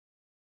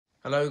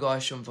Hello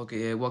guys, Sean Foggett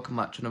here. Welcome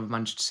back to another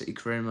Manchester City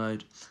career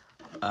mode.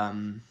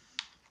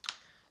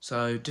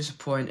 So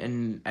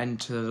disappointing end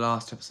to the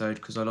last episode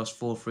because I lost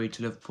 4-3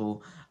 to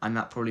Liverpool, and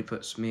that probably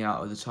puts me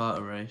out of the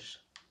title race.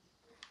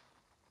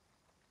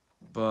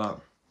 But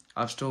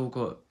I've still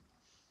got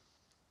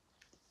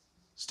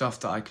stuff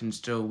that I can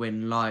still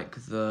win, like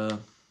the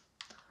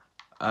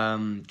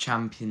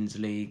Champions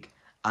League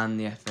and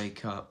the FA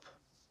Cup.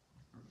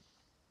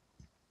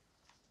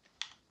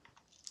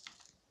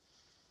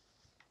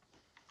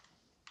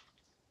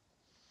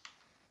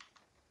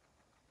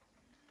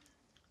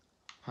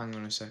 Hang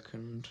on a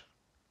second.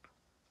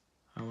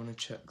 I want to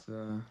check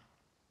the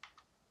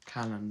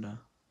calendar.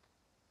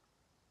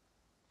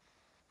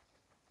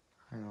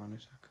 Hang on a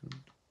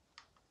second.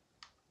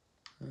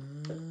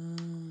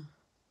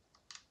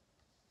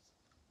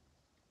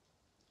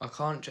 I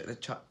can't check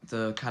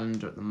the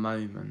calendar at the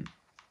moment.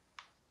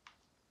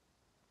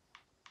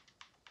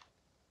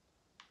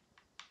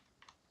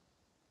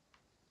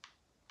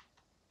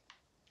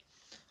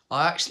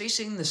 I actually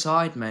seen the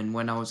Sidemen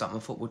when I was at my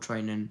football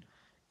training.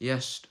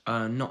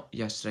 Not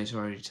yesterday.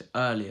 Sorry,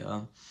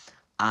 earlier,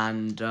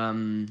 and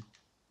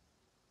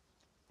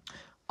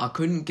I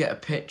couldn't get a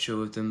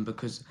picture of them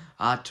because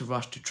I had to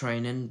rush to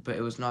training. But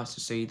it was nice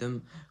to see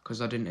them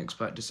because I didn't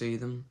expect to see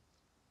them.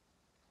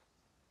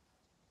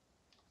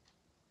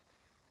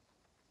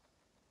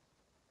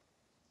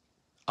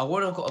 I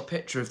would have got a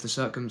picture if the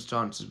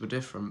circumstances were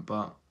different,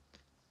 but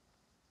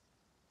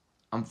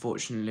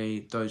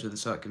unfortunately, those are the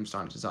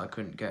circumstances that I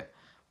couldn't get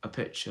a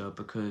picture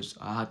because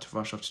I had to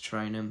rush off to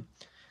training.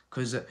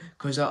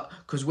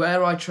 Because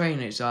where I train,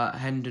 it's at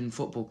Hendon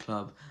Football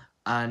Club,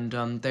 and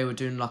they were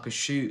doing like a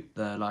shoot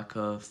there, like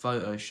a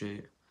photo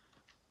shoot.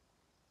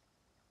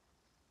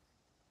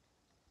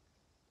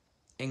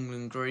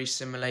 England-Greece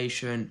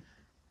simulation,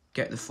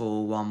 get the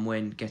 4-1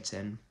 win, get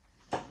in.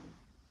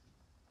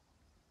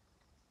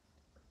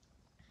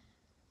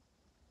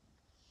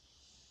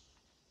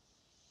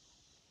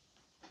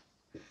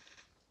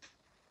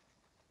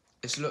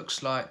 It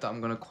looks like that I'm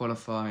going to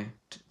qualify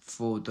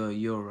for the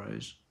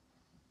Euros.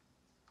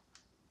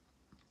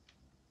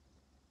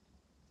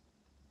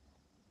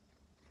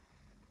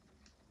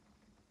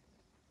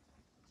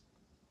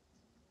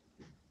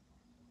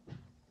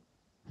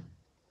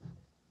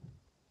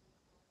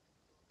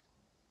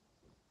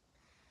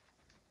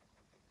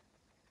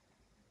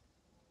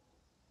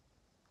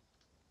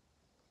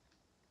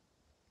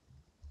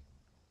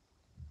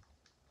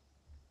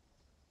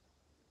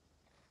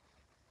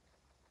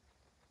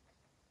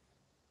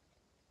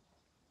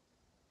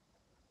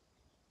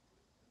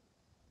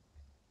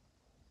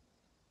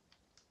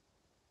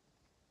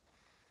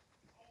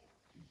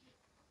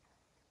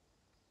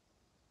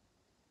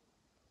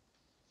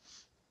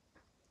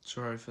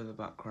 Sorry for the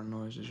background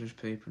noise, it's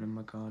just people in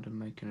my garden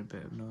making a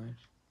bit of noise.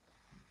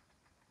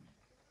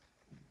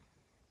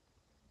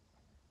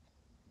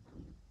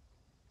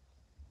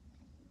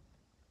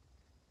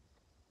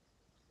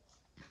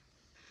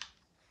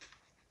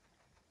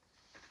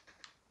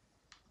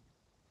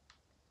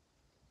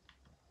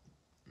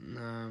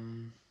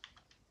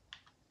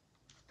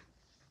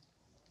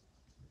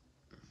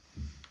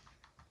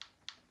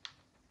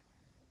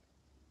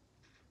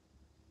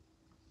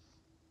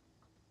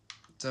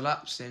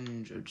 Delap's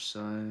injured,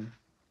 so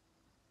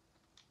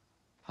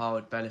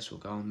Howard Bellis will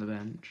go on the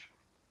bench.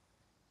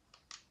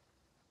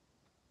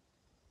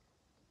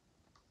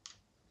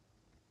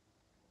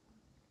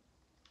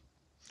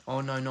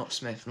 Oh no, not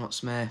Smith, not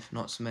Smith,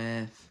 not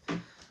Smith.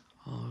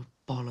 Oh,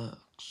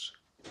 bollocks.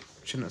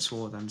 Shouldn't have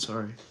swore then,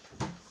 sorry.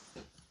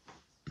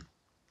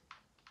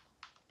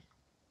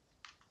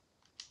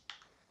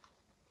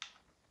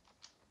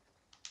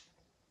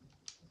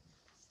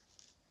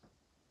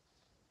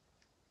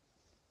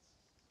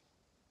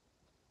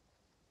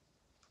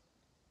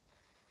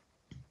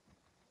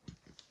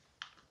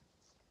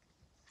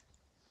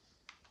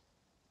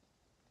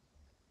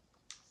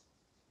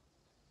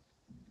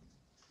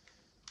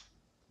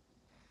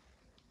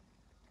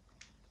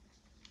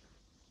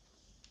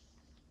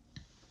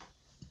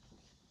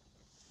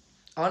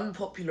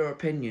 Unpopular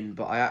opinion,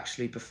 but I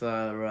actually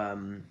prefer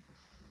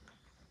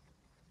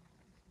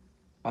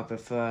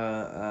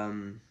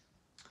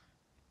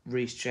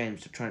Reece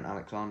James to Trent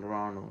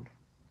Alexander-Arnold.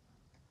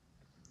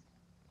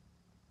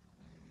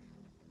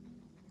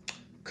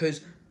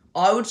 Because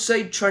I would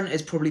say Trent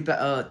is probably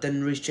better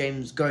than Reece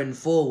James going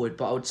forward,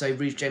 but I would say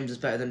Reece James is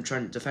better than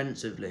Trent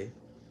defensively.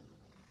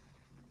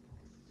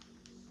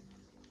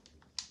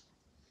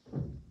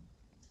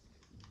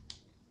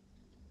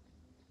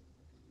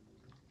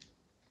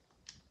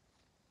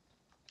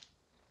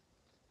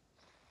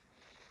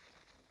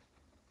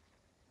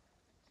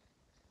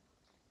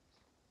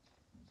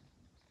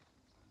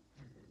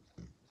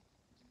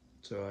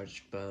 So I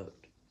just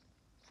burped.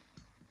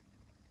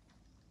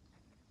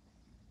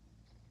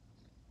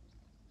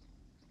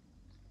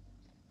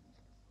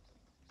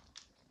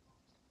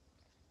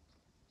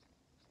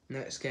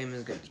 Next game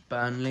is against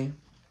Burnley.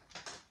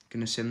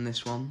 Gonna sim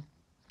this one.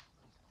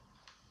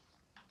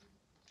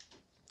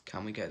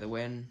 Can we get the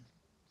win?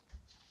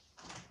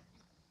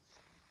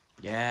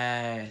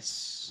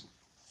 Yes.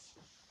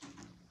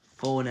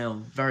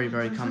 4-0. Very,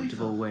 very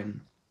comfortable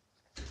win.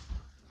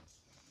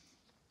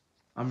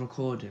 I'm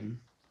recording.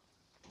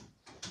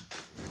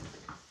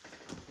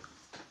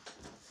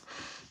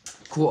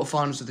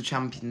 Quarterfinals of the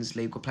Champions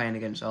League, we're playing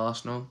against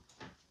Arsenal.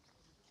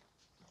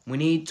 We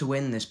need to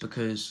win this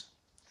because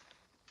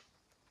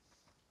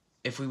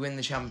if we win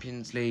the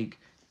Champions League,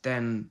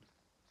 then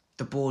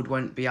the board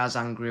won't be as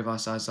angry with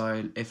us as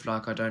if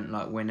I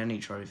don't win any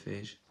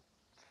trophies.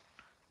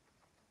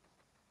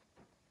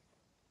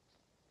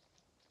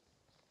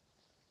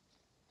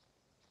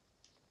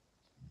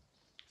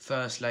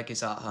 First leg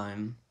is at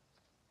home.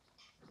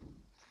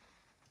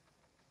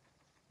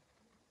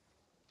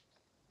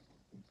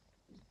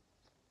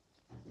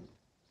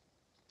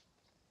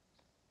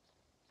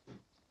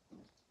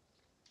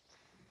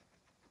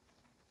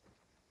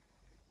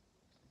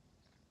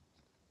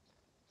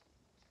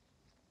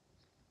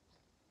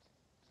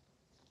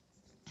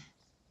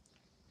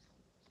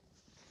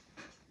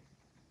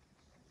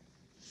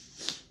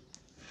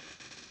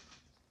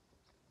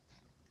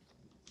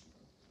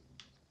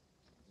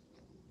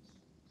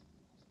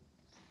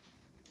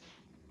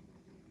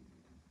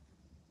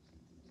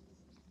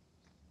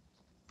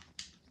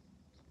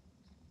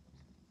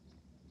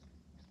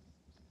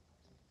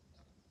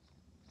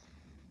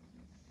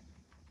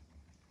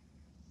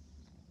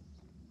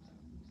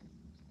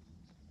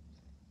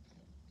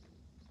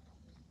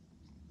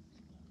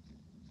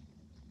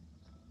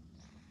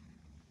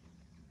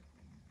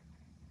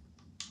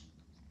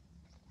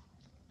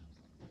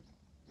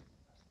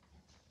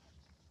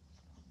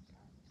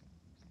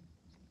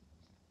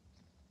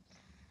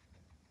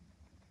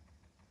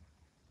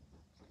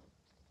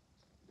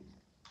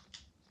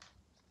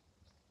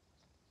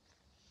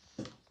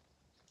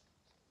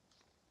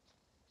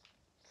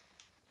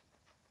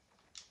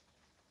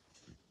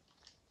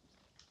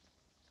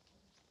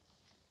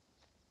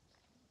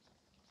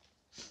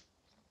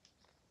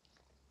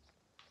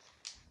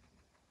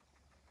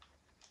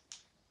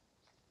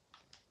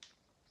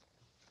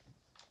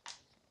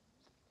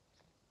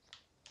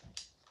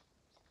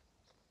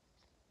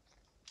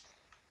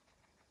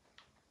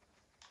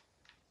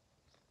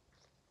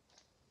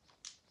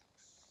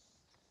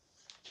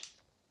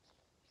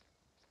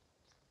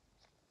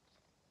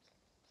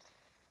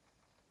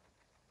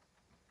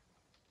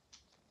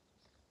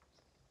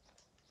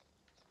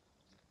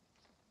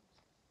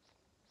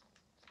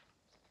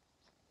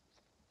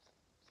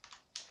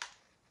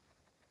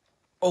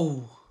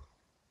 Oh.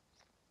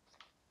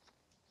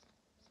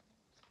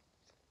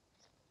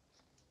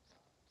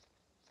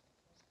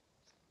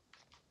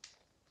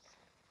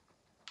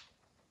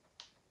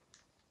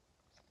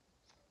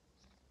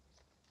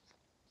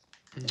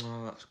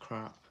 Oh, that's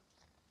crap.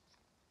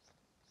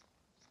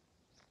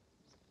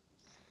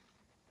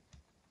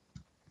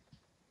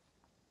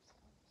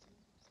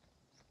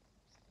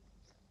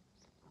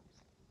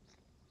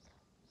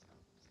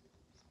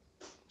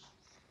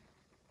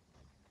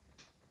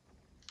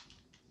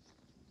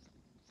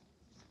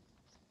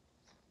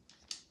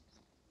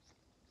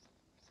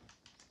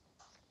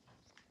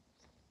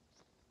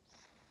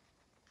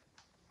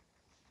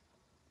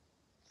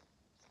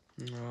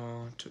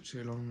 No, it took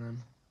too long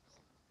then.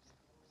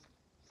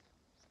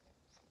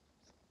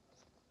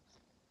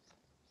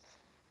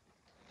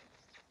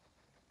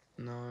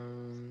 No,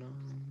 no,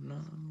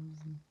 no.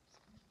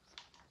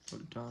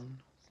 Well done.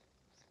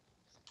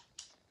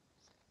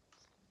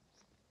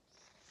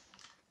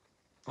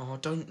 Oh,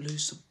 don't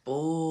lose the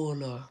ball.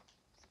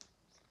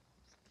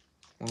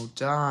 Well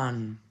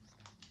done.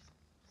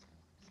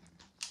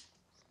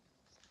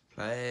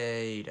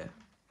 Played.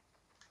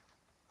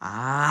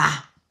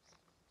 Ah.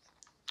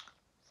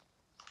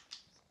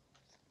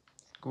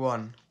 Go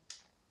on.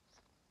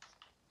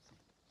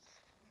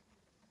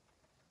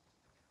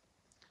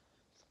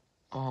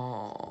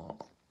 Oh.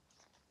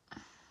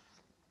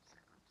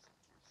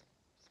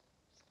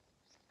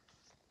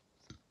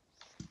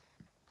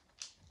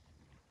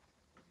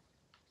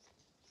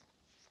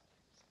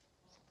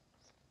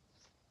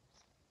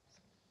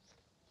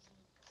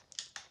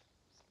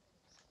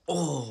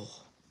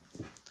 Oh.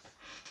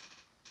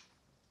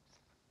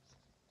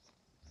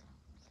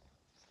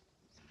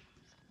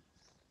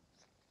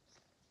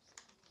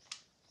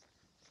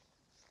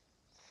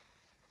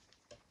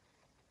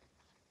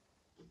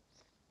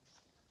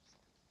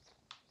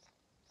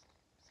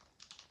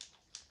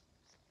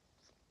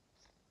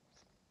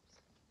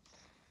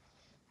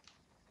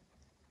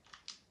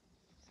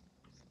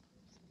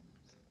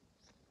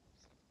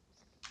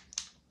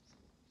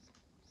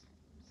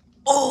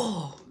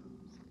 Oh.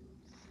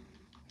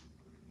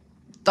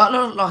 That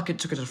looked like it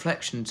took a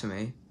deflection to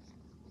me,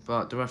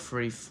 but the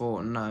referee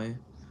thought no.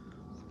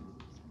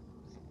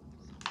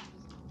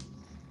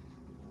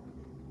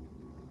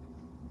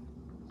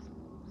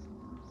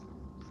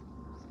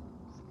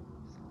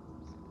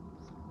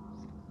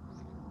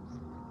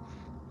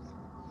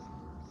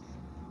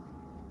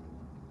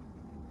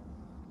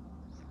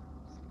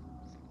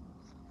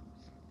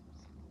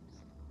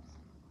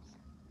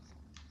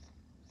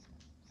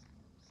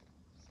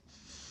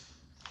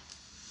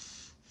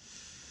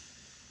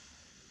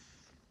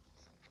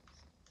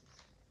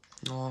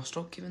 Oh,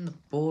 stop giving the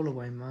ball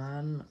away,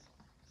 man.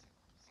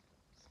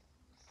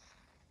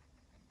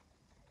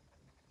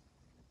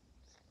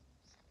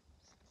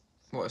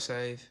 What a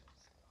save.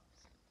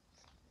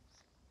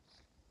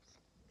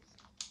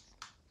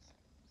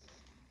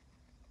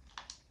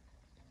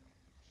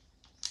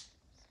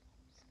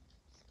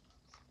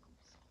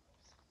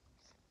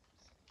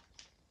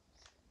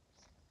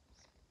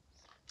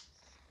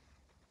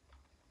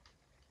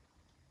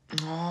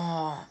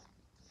 Oh.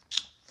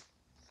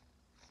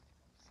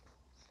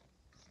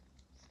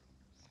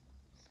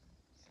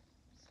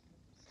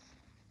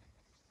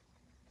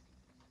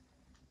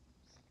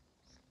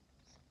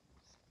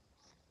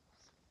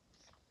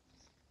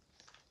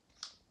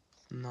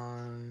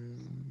 No.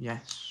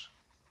 Yes.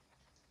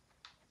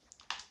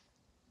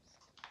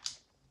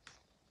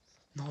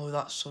 No,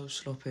 that's so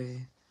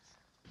sloppy.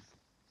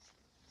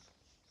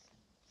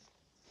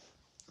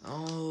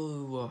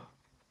 Oh.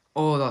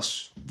 Oh,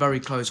 that's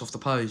very close off the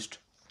post.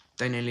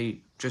 They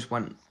nearly just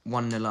went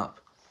 1-0 up.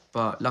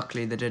 But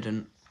luckily they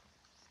didn't.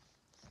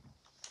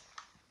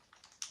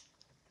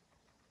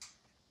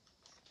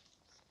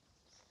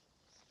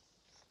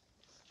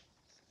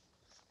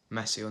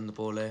 Messi on the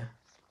ball here.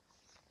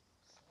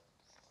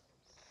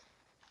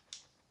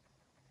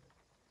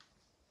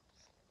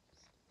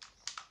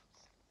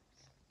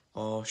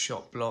 Oh,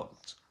 shot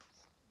blocked.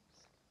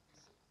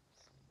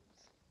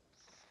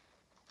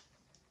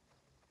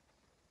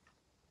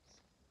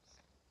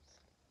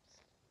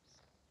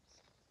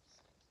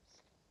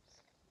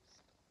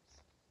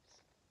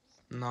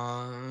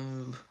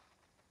 No.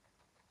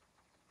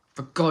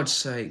 For God's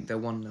sake, they're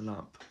 1-0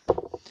 up.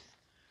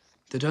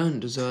 They don't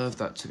deserve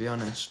that, to be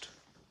honest.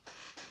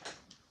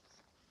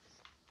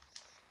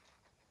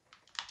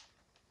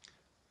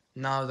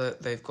 Now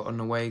that they've got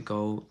an away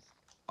goal,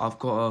 I've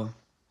got to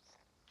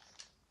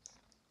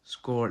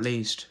score at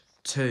least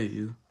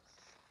 2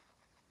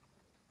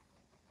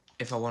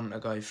 if I want to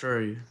go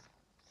through.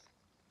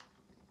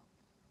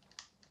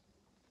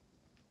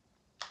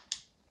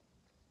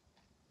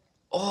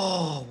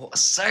 Oh, what a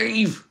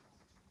save!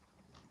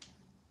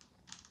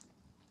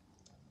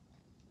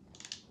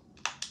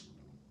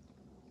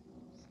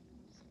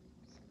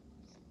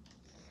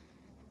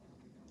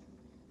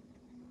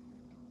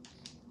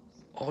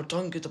 Oh,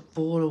 don't get the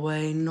ball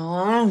away,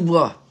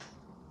 no!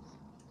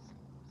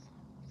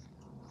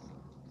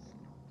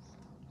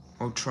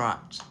 Oh,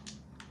 trapped.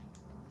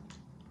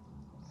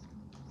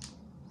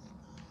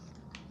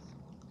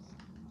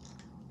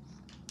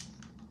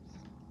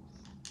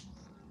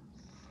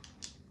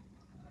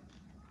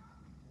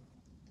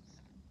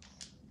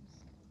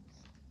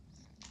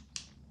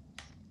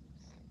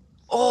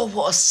 Oh,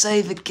 what a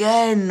save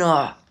again!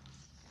 I've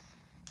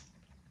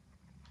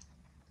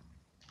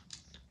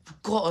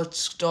got to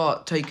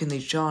start taking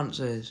these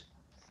chances.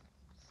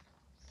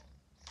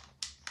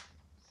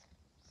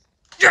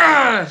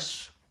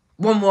 Yes!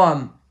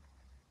 1-1.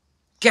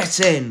 Get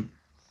in.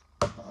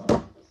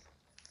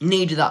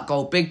 Needed that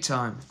goal big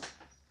time.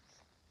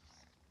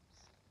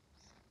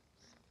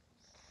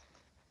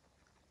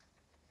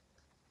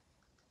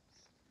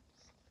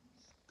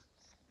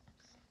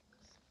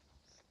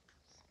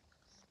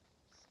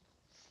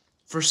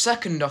 For a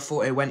second I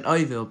thought it went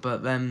over,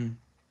 but then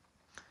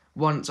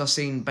once I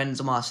seen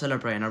Benzema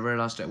celebrating, I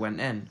realised it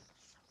went in.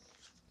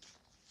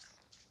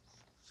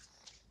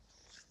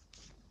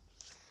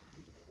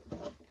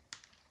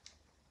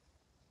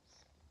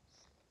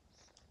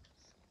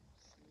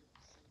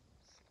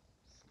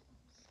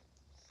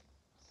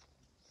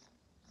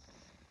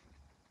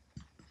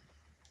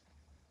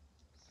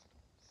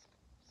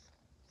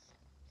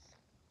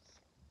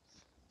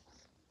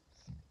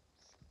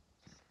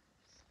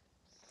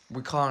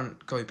 We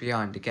can't go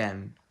behind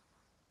again.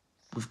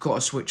 We've got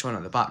to switch on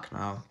at the back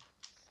now.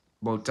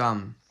 Well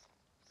done.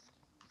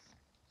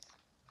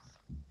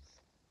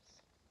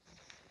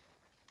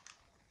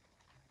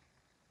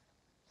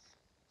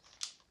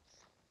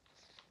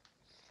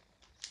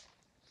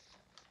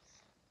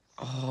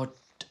 Oh,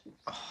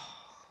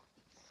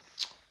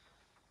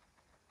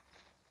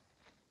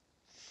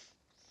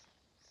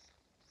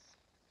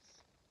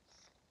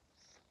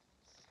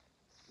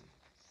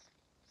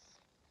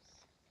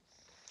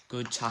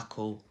 good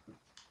tackle.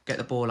 Get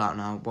the ball out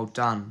now. Well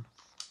done.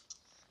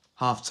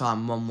 Half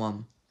time,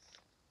 1-1.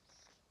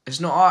 It's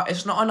not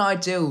an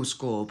ideal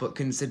score, but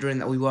considering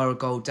that we were a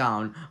goal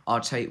down, I'll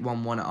take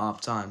 1-1 at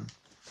half time.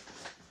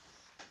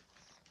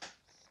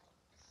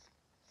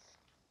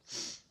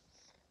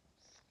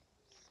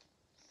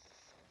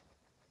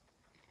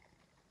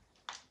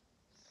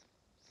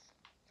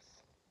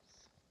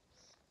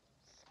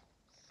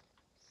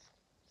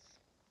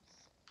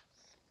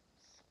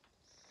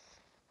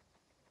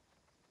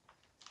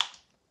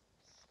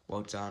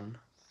 Well done.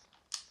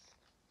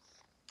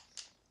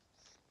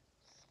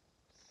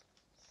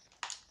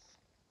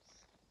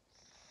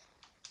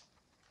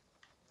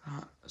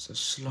 That's a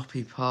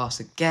sloppy pass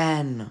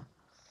again.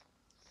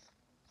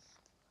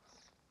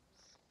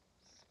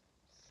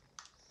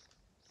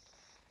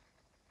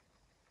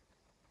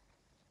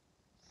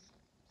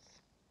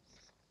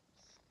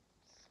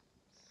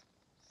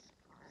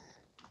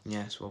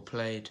 Yes, well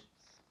played.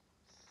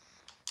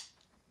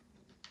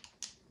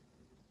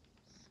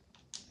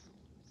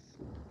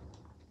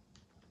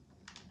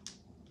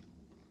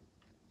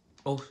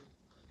 Oh,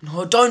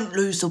 no, don't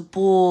lose the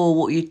ball.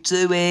 What are you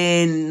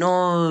doing?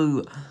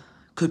 No.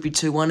 Could be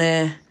 2-1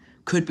 here.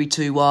 Could be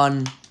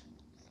 2-1.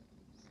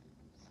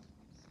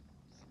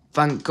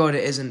 Thank God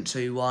it isn't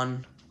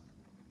 2-1.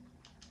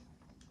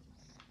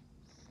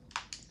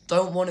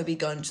 Don't want to be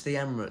going to the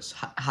Emirates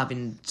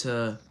having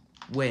to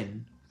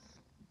win.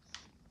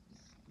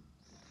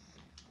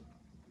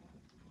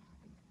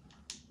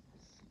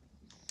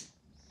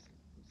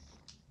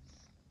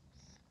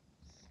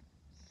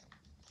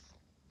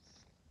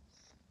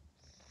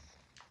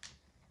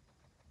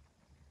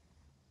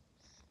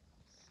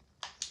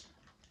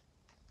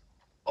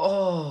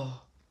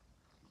 Oh.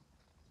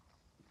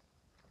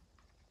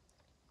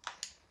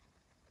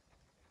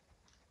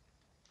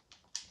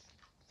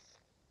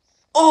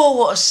 Oh,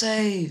 what a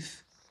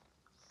save.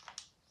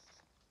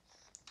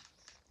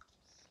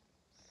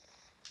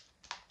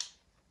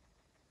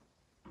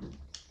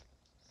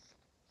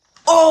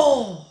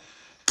 Oh,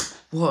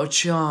 what a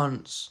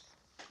chance.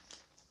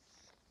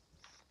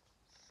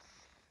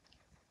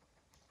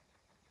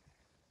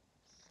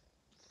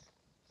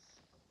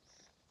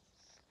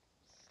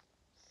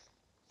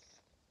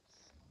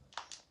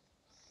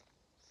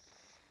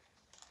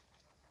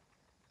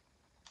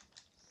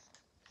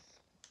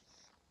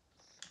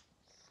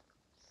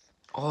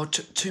 Oh,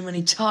 too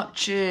many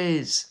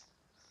touches.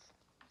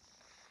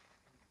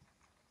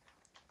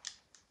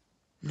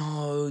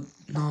 No,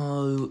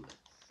 no.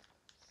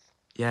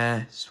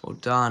 Yes, well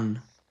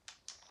done.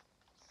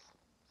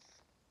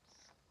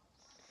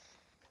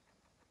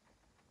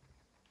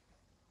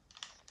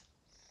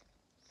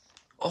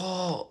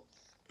 Oh.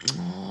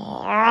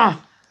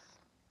 Ah.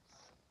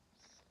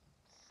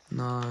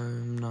 No,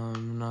 no,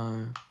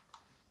 no.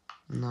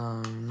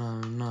 No, no,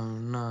 no,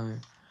 no.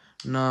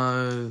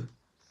 No.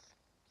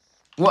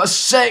 What a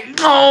save.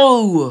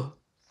 No!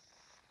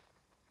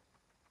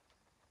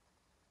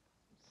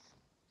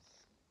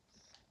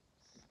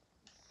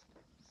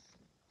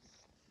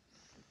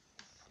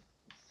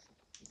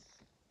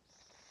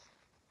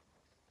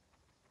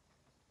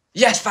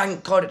 Yes,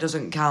 thank God it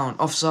doesn't count.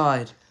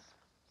 Offside.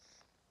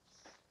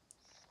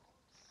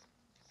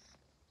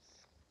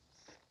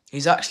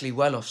 He's actually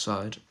well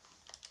offside.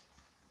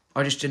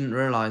 I just didn't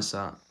realise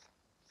that.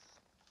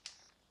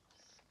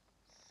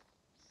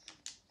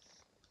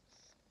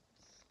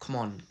 Come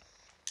on.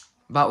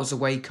 That was a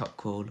wake-up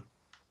call.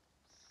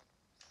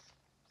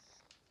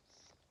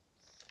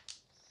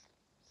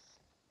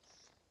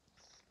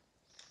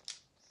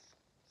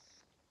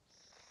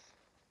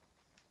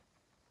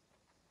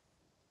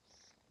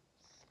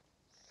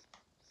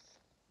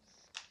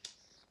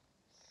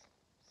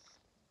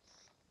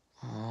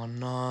 Oh,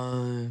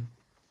 no.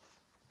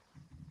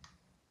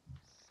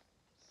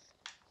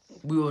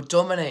 We were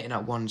dominating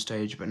at one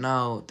stage, but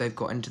now they've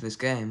got into this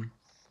game.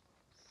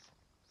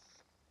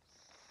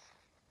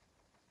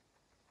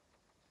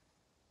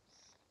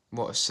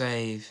 What a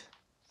save.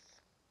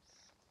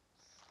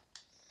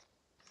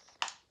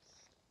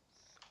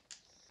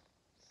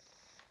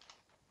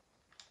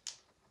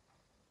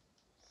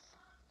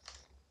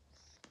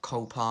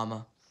 Cole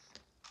Palmer.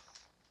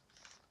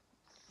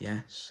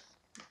 Yes.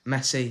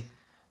 Messi.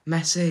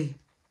 Messi.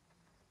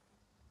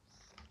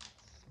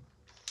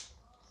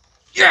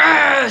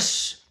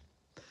 Yes!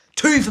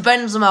 2 for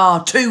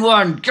Benzema.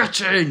 2-1. Get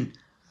in.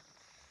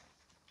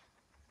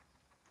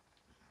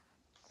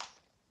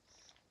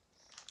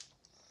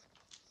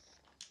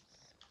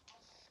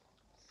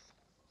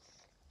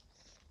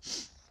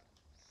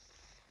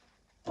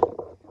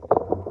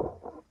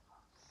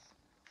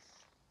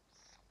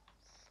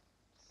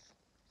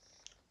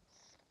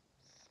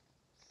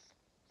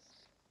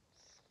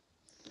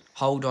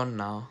 Hold on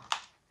now.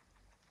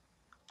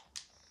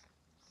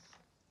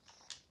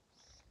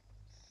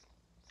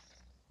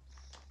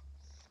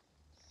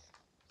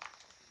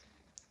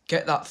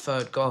 Get that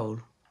 3rd goal.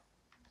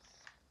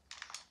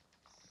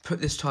 Put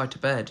this tie to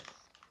bed.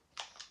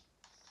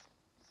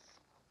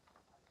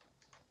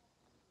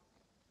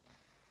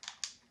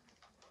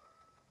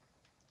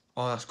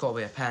 Oh, that's got to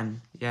be a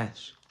pen.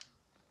 Yes.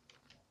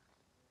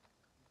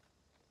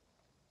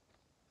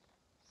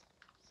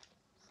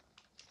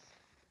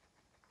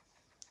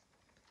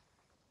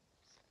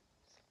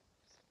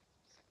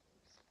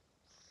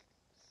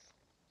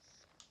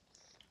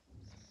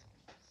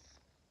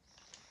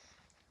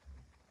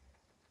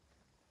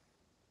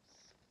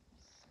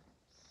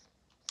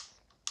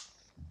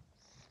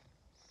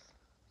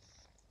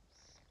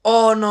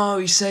 Oh no,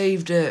 he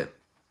saved it.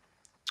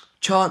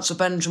 Chance for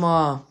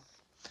Benzema.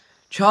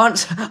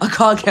 Chance. I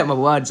can't get my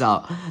words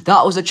out.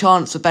 That was a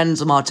chance for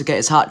Benzema to get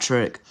his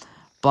hat-trick,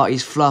 but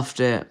he's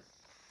fluffed it.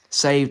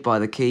 Saved by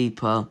the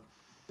keeper.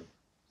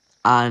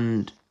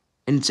 And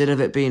instead of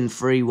it being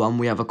 3-1,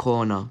 we have a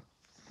corner.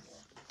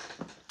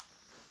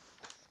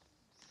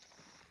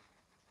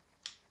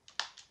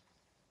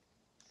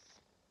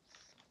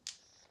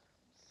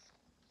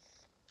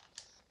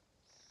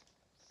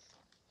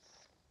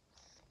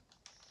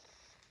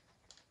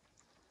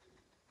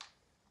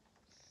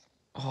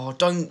 Oh,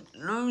 don't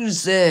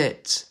lose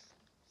it.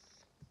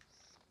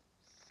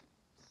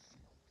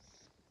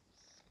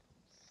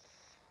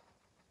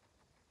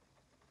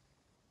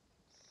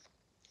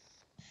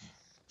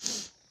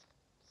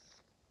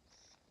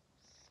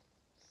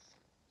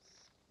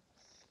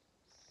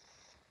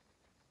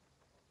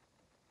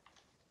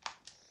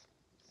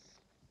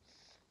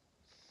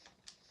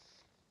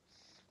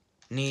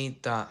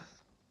 Need that.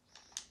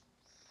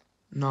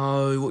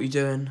 No, what are you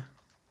doing?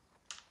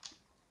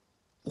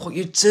 What are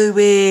you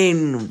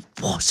doing?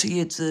 What are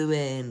you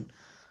doing?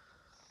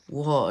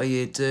 What are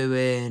you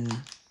doing?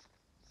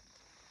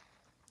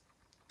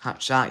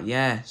 Hatch that,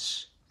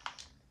 yes.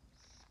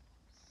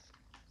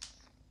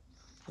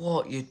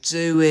 What you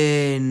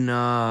doing?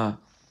 We're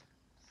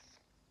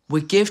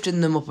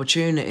gifting them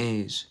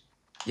opportunities.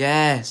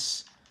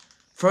 Yes.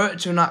 Throw it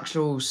to an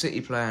actual City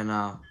player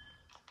now.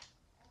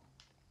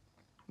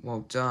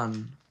 Well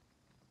done.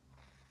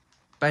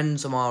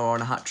 Benzema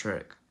on a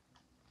hat-trick.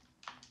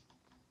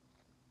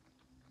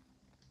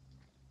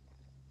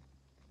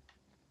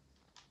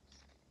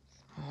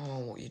 Oh,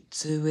 what you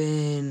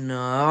doing?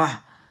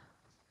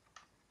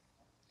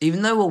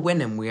 Even though we're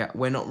winning,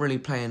 we're not really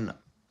playing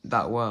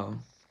that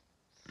well.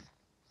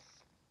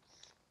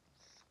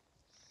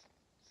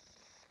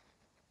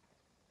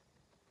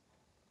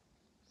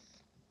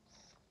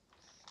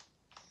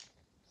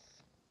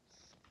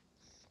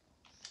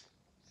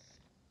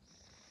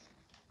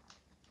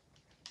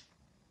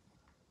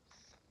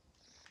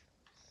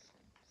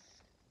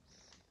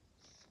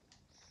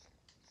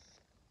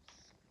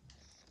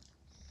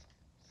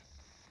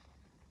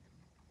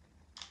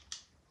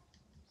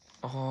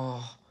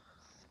 Oh.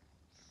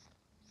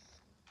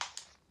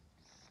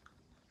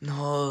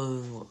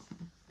 No.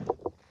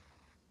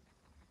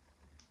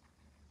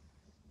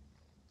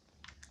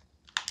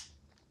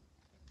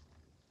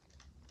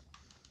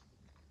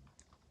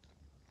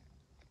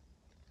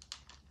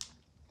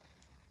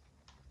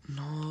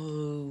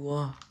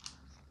 No.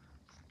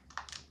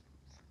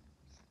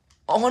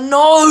 Oh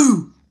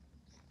no!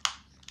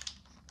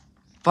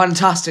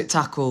 Fantastic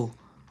tackle.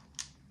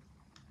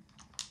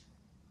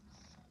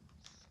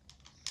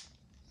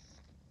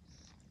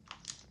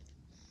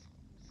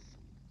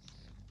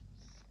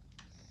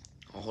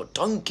 Oh,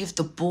 don't give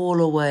the ball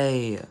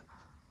away.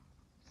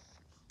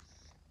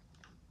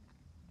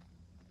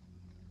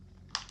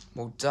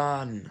 Well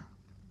done.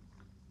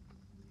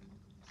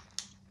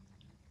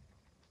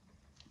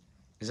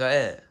 Is that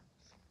it?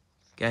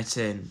 Get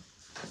in.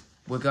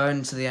 We're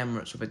going to the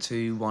Emirates with a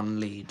 2-1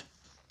 lead.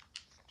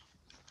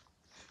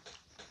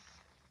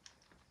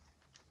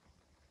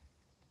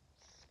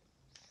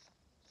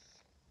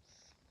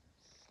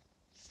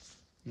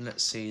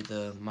 Let's see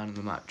the man of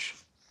the match.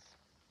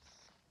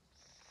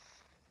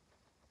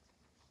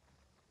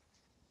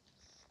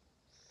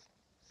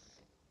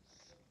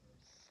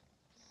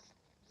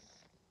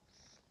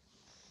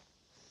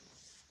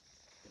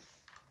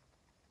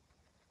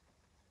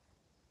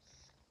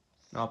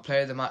 Our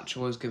player of the match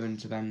was given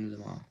to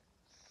Benzema.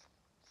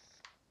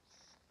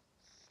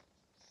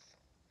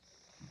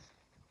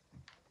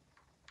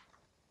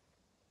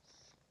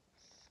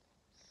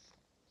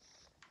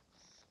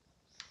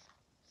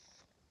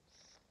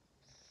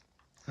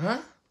 Huh?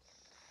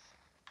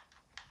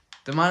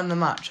 The man of the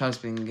match has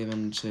been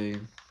given to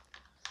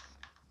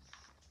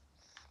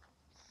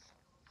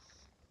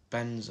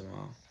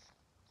Benzema.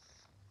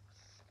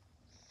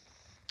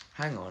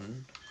 Hang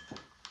on.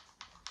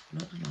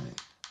 Not like...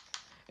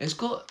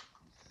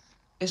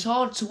 It's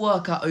hard to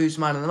work out who's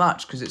man of the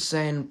match because it's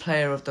saying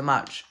player of the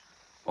match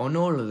on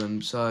all of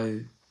them,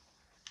 so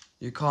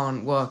you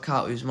can't work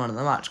out who's man of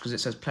the match because it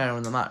says player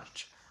of the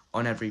match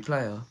on every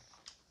player.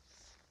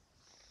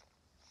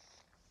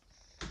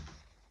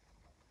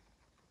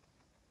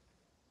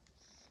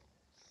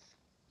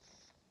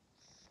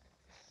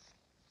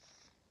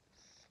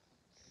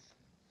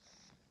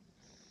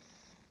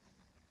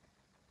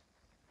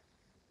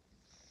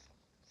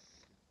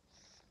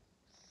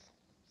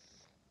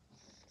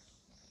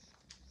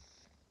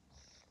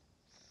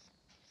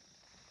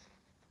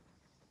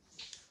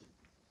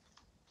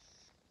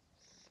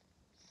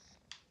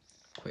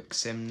 Quick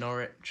sim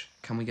Norwich.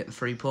 Can we get the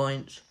 3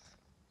 points?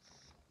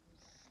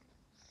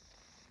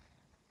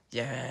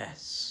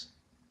 Yes.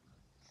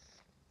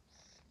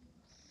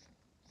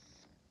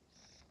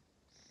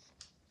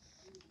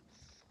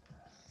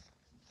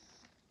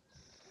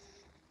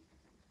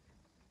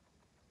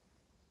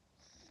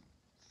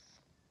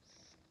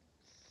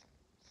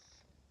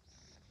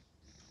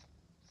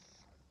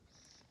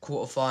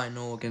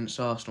 Quarter-final against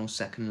Arsenal,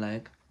 second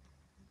leg.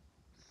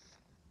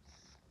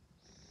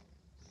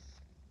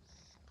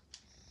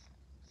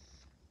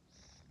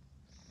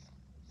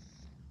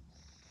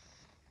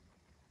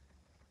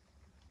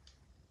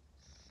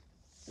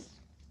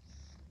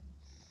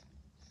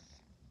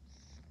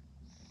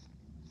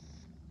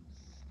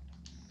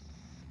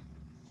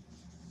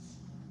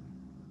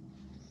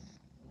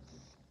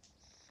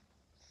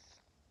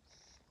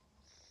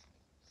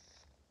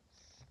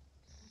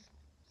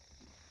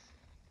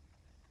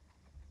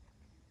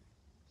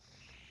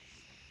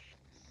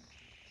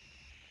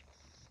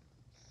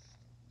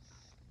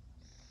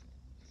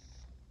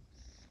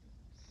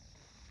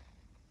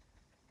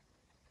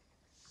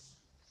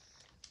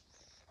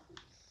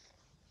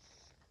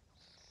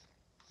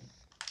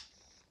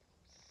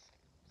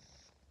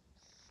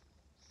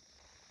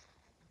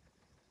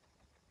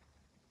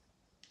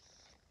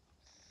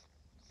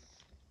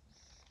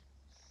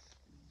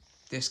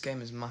 This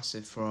game is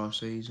massive for our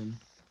season.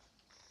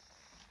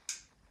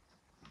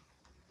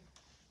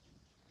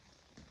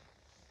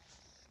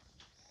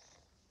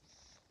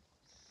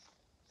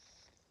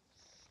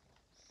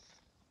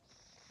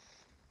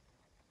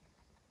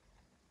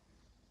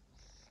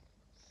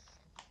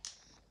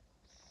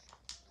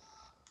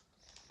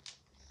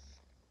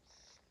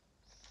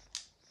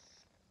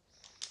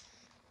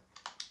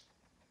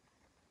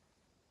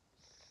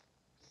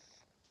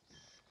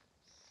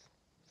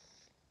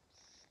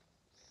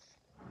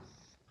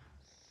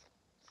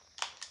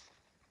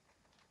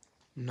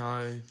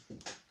 No.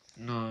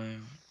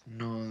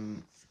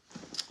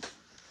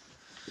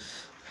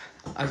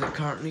 As it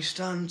currently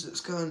stands, it's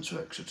going to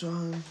extra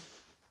time.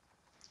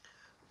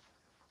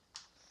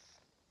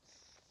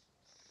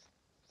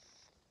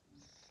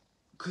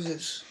 Because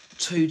it's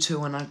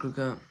 2-2 on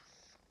aggregate.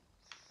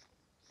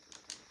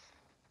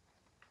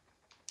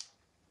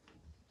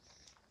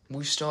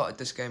 We started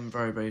this game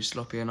very, very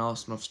sloppy, and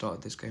Arsenal have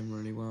started this game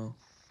really well.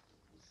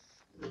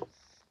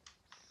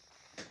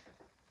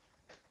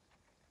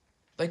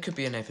 They could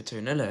be in there for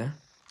 2-0 here.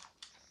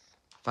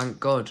 Thank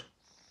God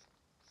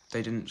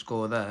they didn't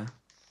score there.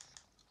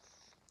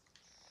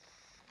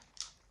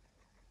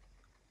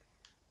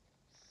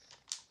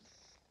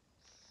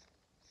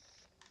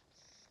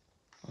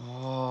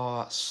 Oh,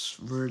 that's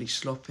really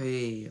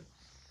sloppy.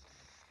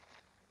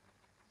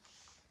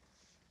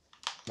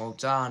 Well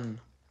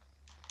done.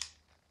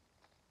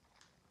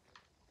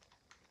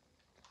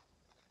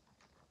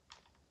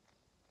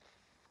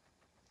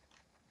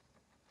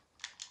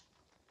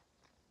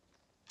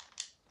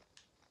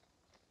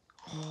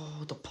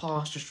 Oh, the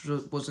pass just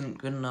wasn't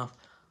good enough.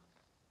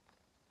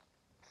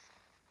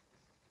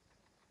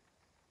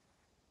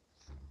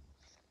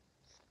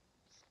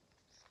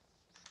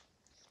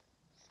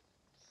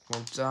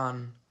 Well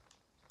done.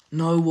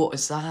 No, what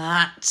is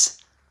that?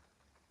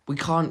 We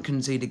can't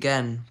concede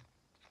again.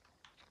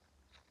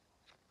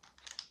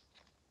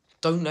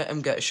 Don't let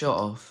him get a shot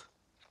off.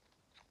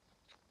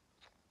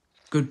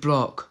 Good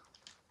block.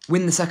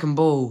 Win the second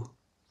ball.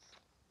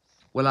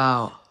 Well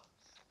out.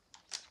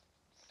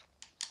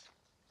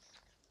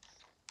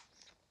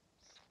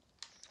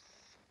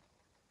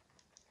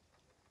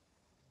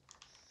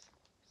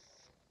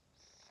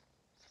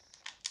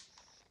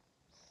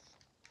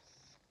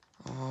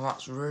 Oh,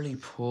 that's really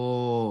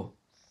poor.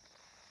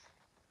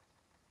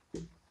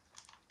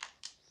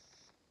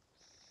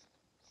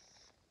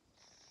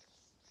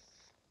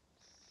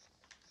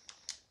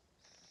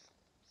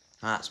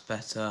 That's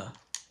better.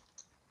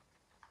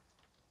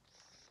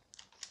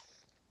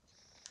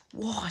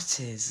 What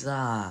is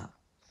that?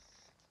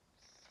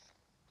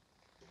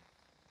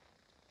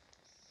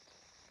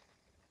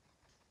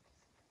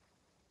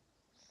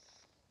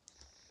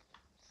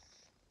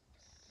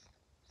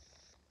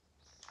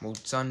 Well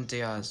done,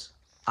 Diaz.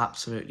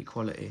 Absolutely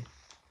quality.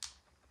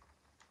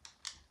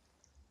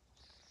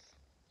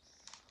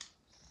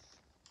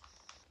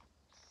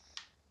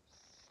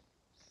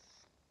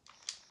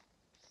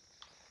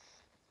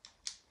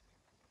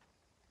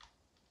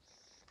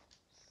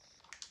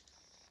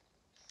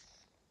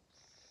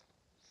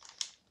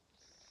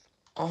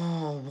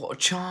 Oh, what a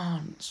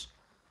chance.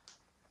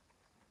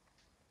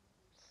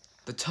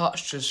 The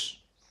touch just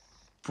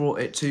brought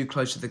it too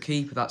close to the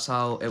keeper. That's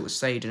how it was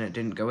saved and it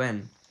didn't go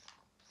in.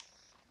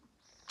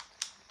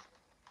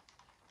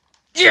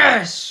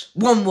 Yes!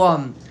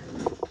 1-1.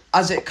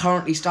 As it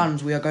currently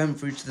stands, we are going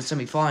through to the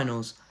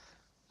semi-finals.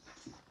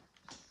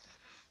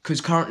 Because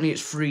currently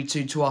it's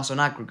 3-2 to us on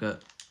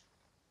aggregate.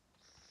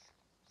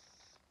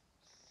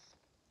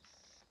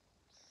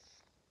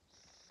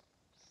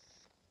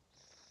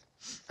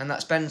 And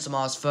that's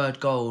Benzema's third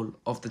goal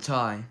of the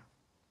tie.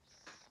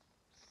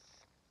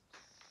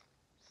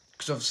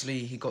 Because obviously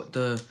he got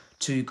the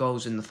 2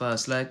 goals in the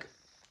first leg.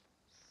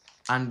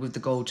 And with the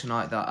goal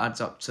tonight, that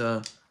adds up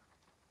to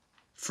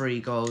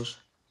 3 goals.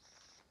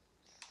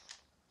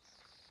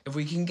 If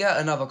we can get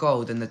another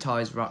goal, then the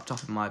tie's wrapped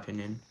up, in my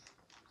opinion.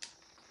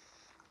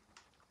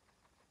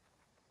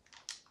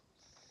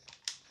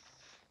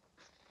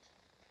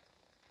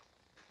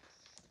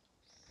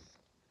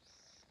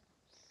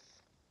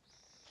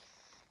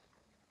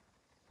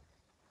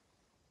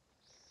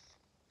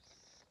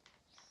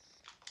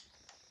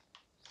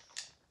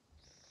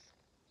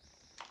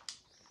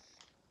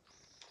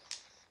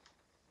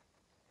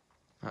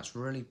 That's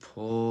really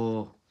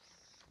poor.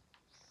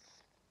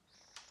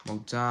 Well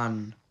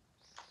done.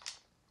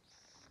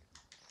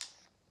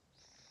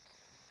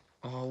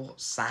 Oh,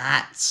 what's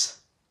that?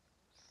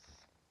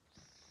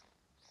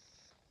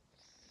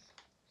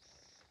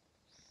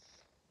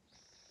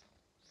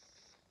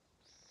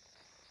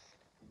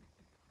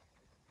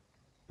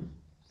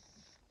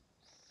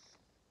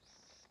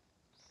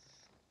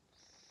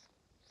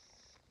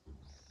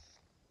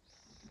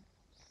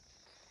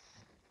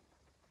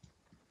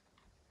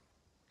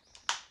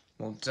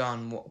 Well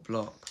done, what a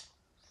block.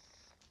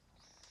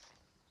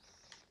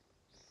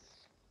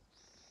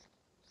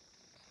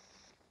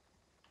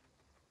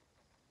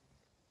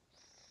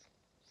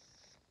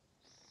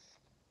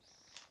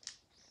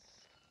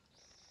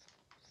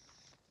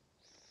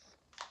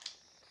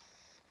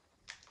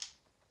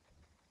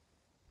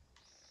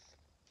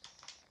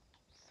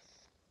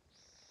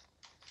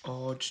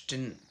 Oh, just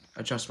didn't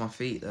adjust my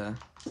feet there.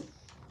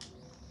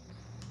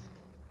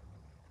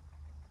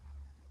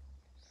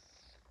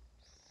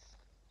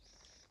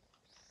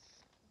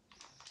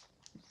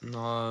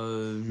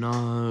 No,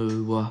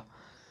 no,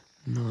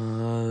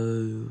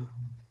 no.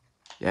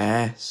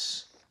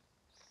 Yes.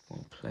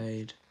 Well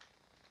played.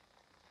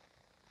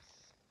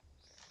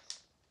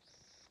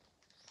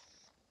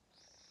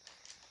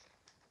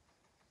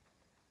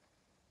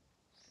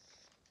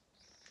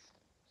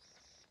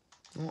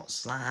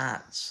 What's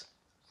that?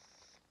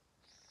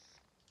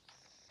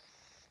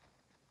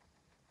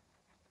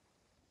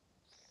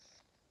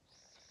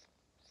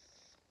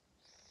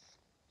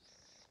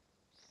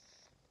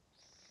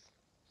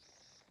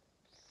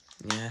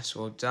 Yes,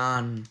 well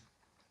done.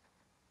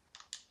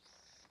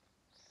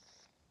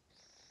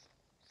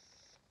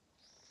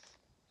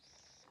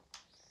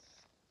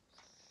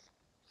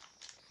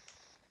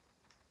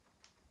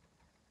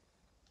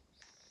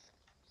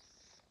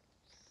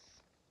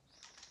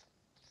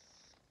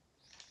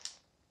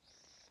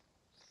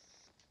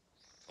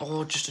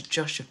 Oh, just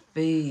adjust your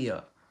feet.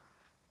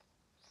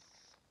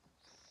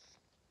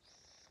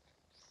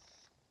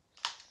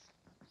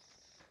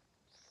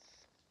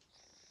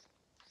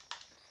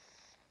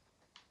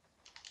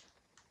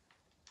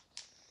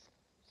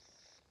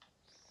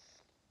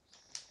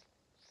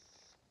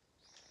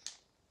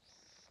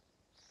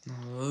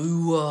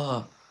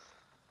 No.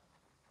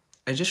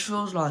 It just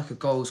feels like a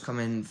goal's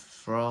coming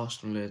for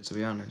Arsenal here, to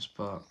be honest,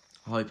 but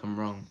I hope I'm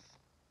wrong.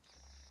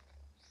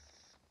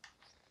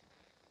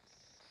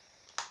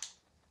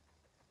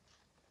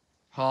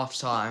 Half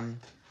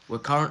time. We're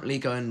currently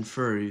going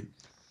through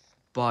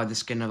by the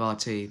skin of our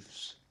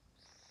teeth.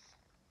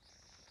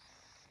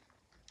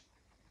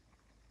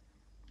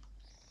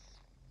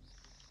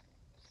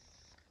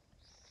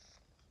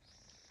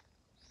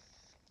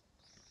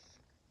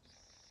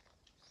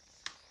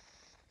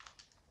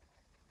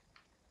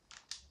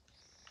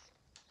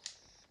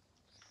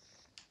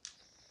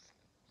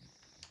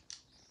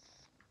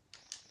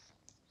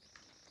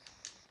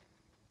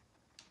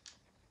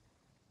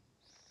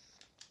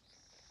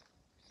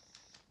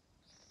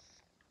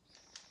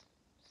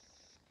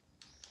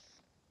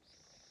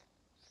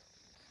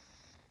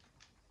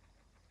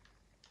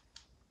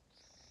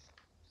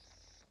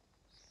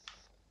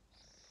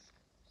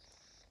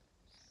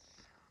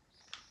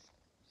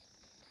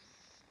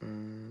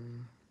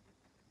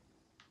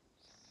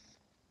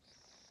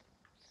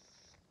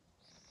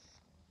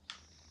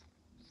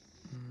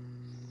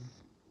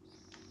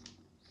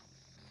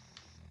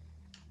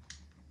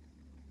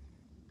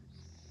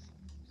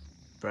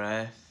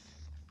 Breath.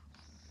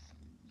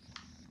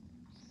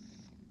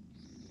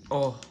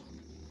 Oh.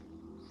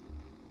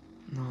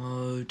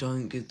 No,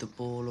 don't give the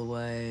ball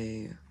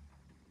away.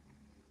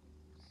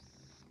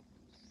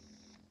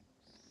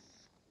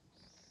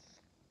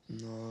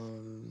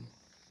 No.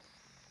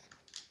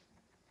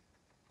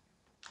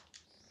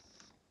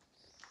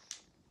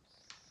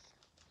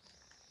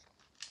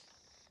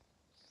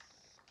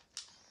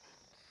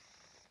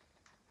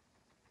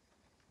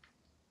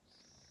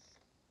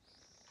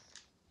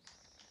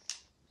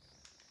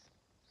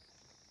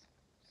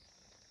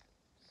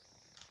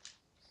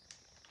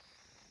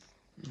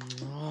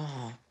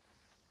 No.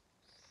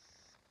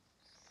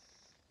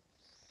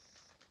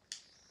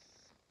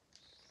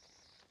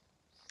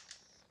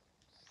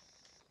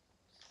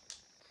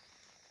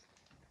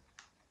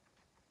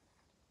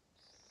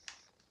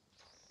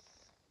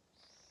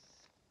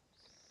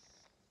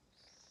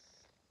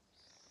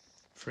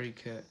 Free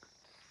kick.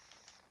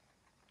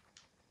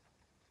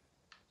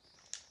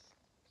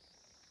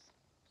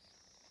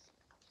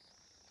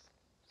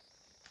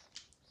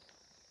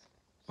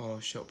 Oh,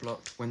 shot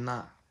blocked. Win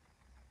that.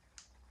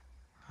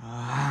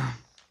 Ah.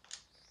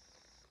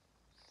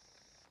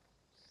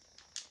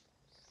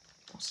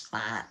 What's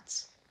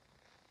that?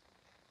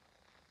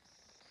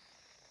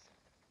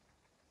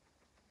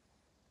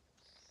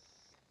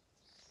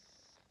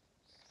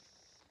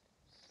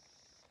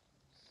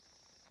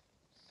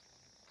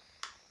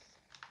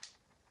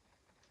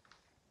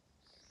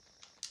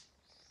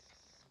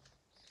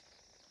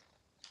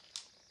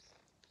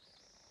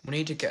 We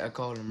need to get a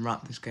goal and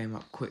wrap this game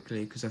up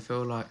quickly because I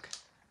feel like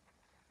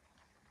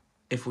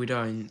if we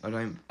don't,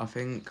 I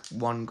think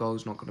one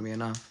goal's not going to be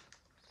enough.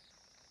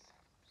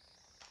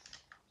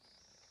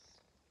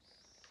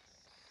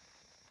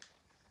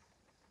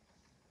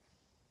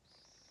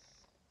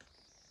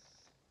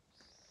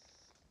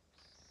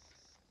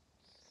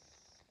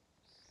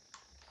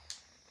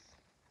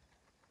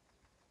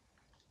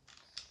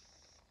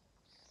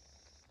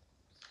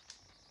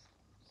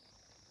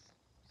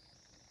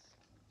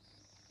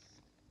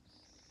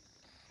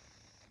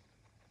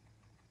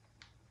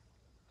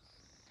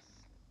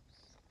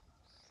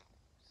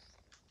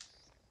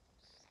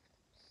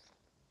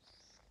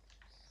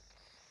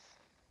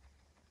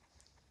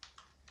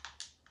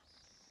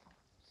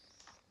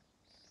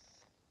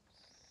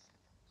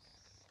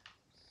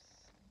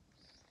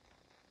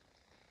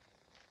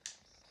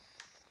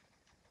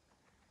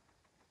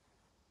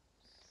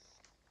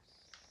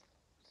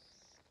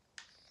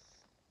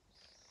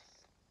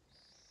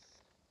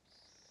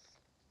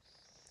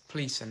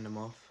 Please send him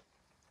off.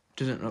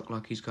 Doesn't look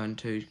like he's going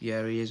to.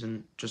 Yeah, he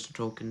isn't. Just a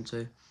talking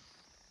to.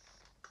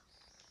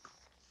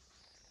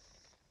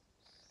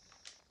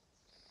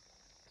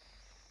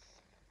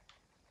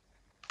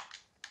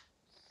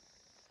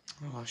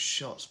 Oh,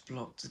 shot's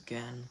blocked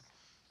again.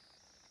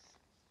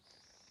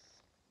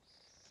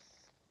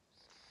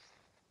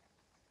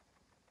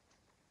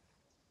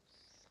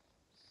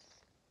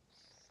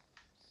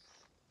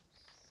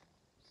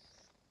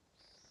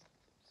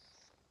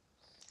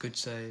 Good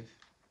save.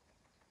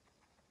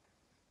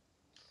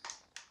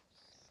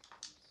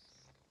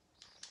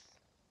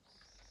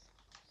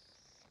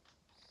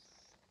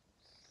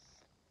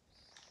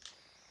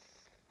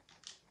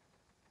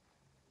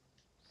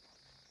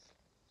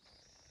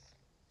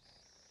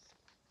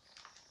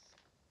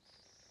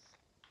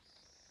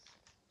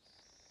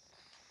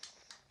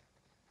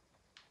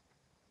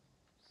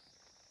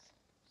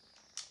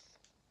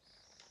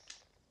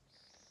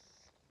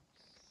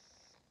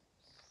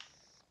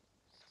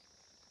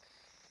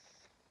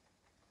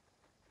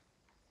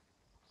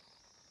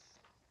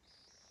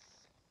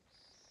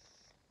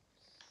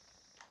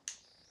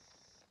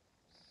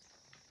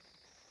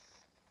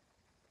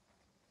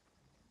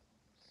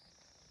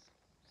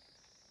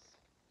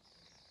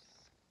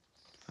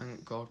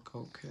 Thank God,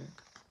 goal kick.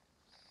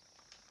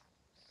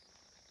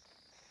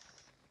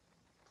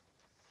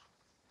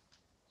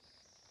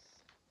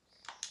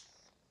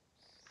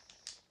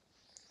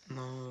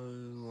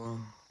 No.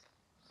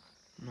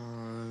 No,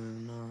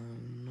 no,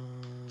 no.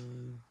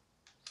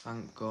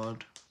 Thank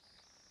God.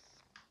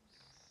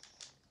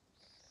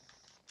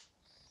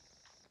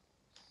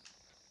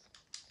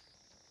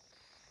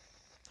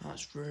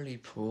 That's really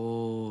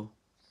poor.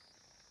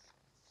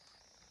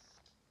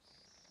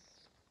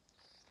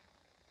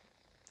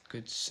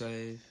 Good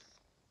save.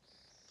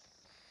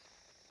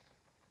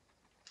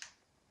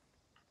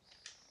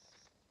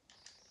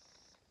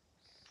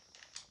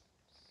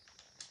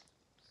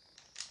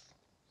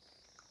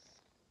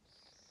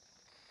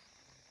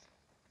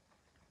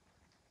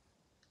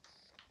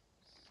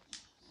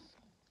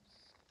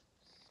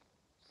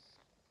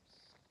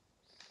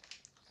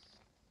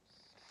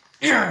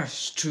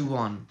 Yes!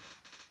 2-1.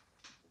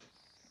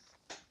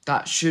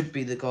 That should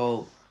be the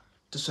goal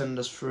to send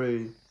us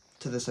through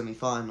to the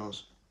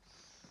semi-finals.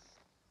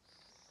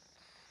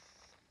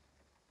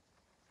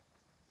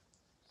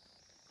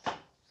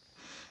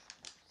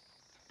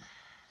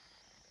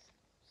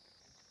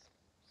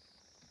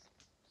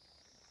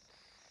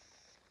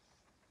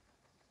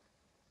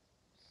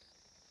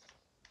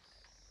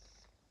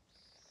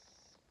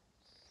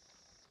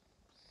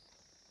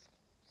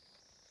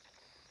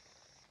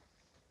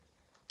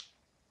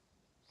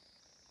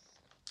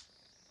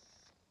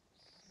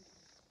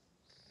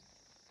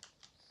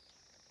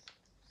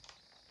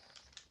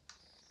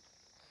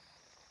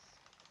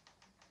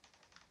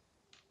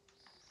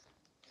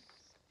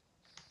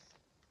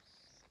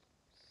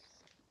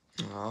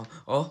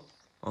 Oh.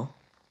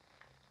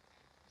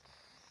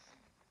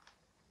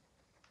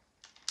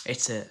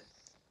 It's it.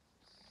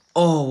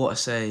 Oh, what a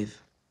save.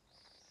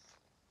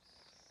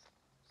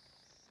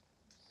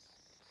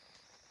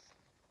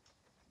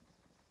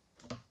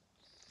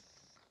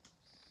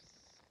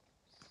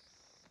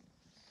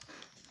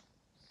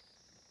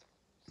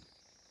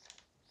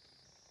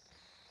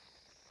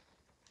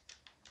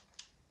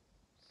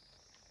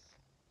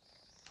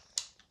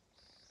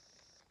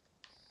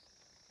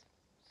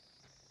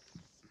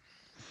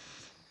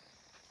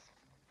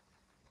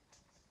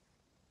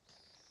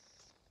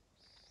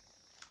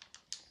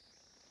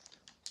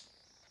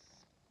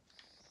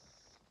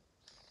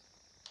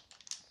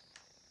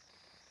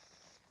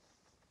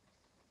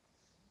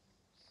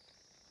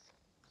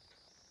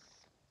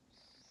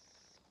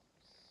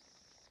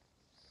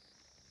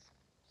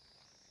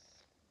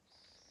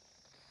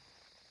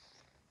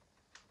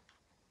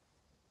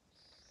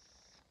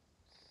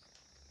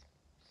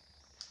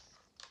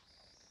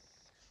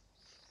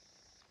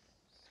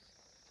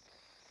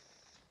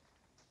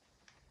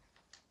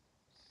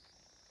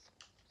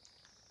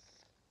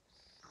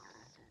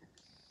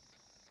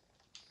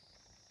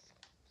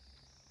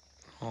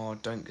 Oh,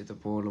 don't get the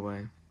ball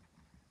away.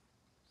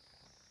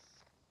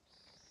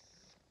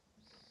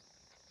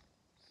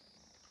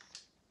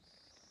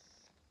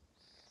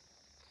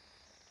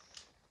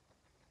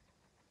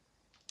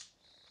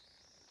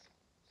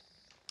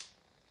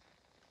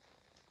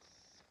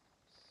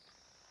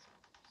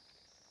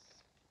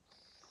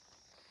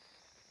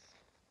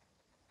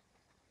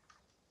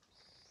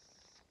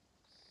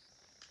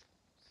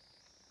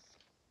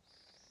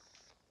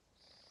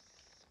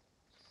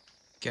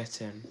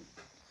 Get in.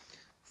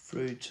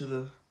 Through to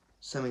the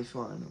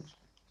semi-finals.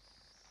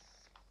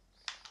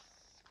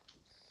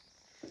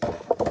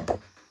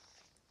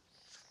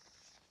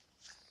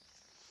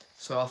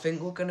 So I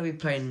think we're going to be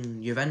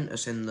playing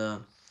Juventus in the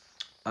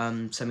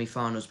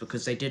semi-finals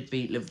because they did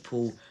beat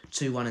Liverpool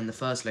 2-1 in the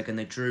first leg and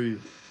they drew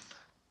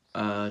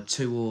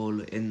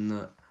 2-2 in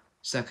the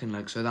second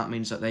leg. So that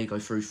means that they go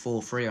through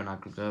 4-3 on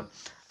aggregate.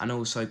 And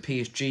also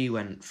PSG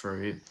went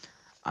through,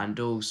 and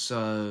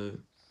also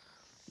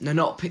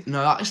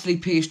actually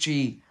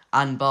PSG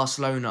and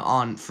Barcelona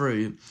aren't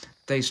through,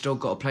 they still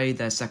got to play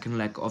their second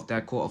leg of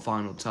their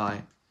quarter-final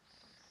tie.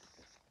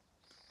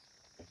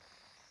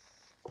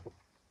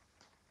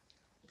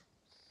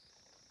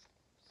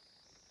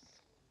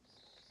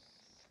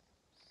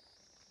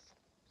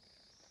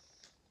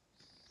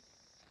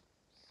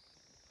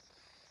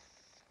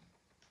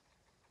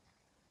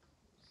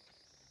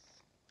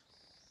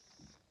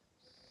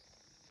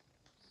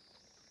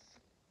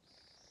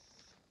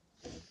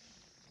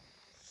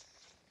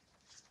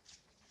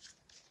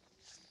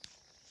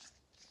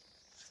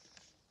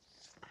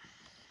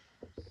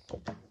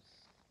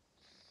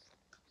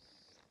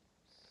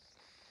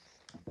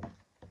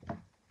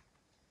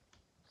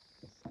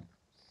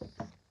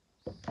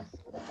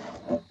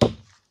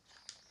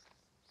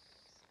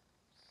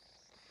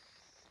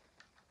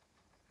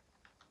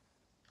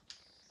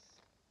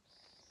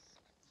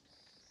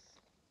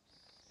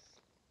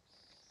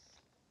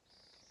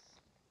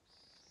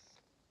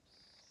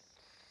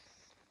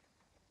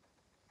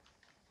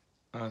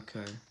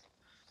 Okay.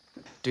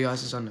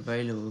 Diaz is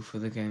unavailable for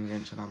the game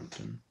against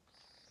Southampton.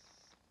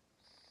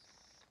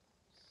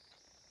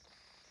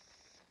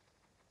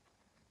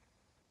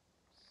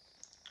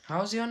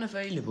 How is he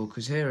unavailable?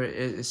 Because here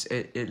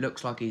it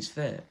looks like he's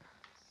fit.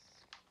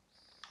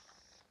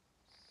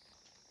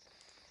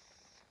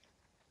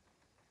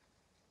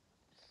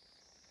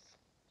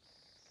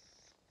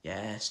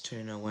 Yes,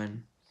 2-0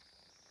 win.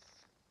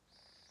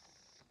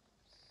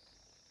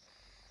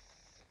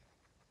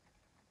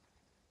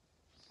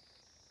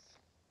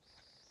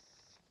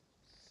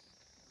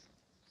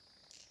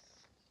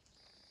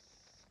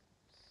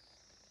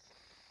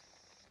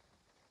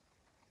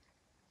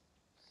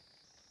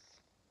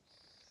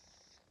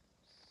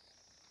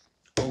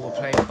 Or we'll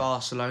play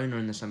Barcelona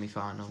in the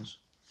semi-finals.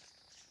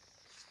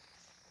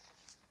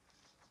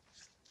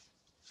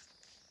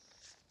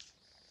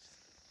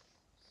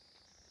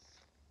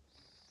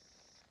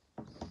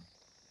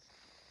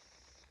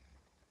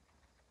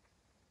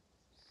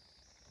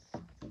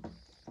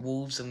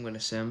 Wolves, I'm going to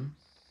sim.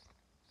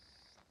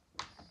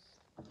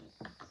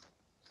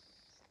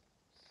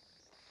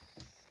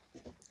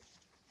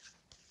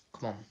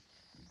 Come on.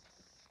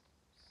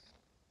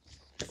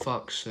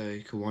 Fuck's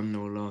sake, a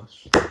 1-0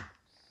 loss.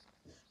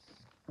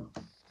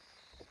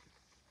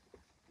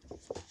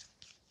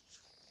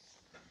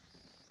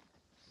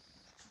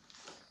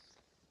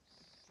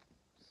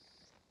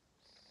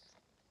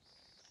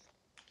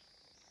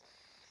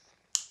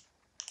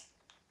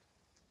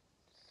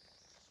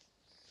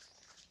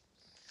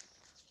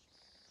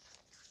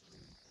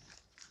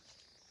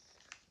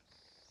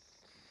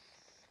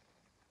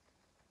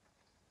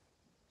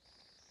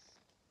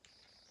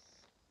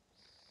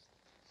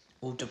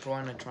 Or De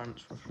Bruyne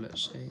transfer,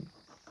 let's see.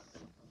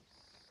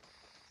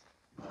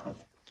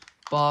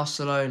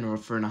 Barcelona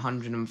offering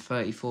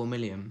 134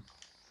 million.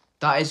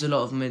 That is a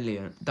lot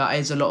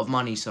of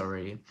money,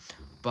 sorry.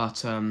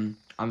 But I'm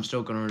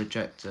still going to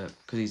reject it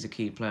because he's a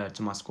key player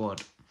to my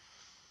squad.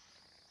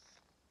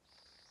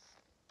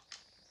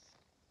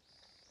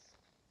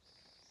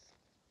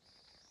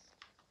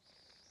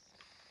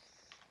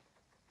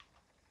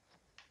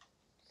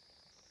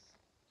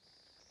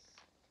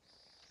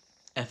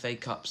 FA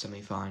Cup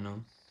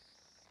semi-final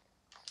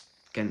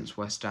against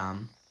West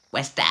Ham.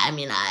 West Ham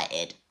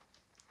United.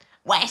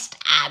 West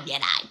Ham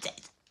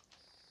United.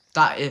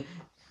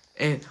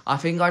 I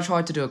think I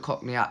tried to do a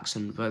Cockney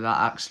accent, but that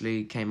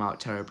actually came out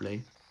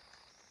terribly.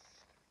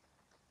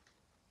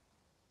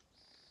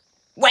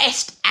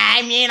 West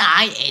Ham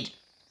United.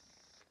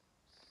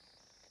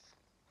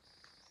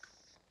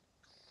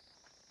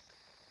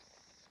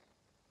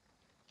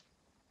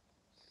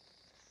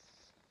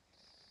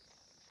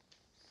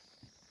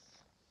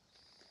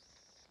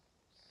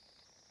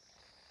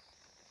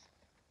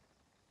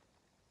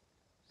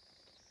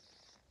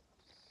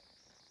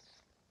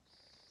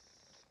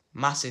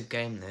 Massive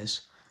game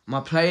this.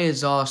 My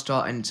players are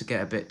starting to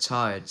get a bit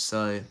tired,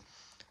 so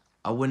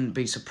I wouldn't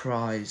be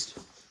surprised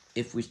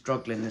if we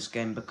struggle in this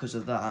game because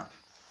of that.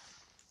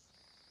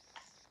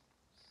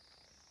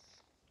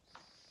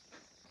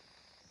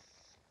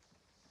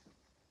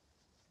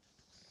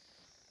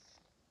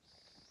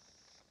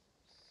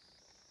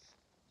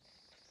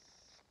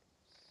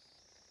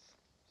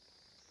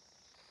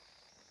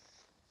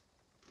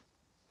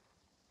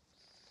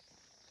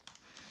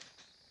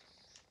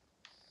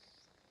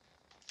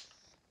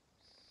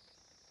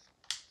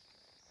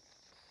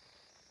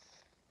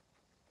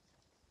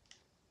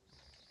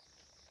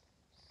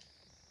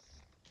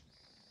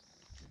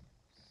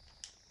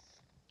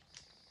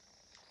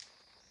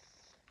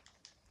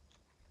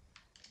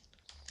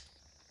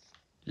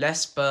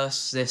 Let's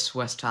burst this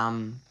West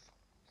Ham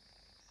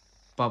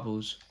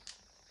bubbles.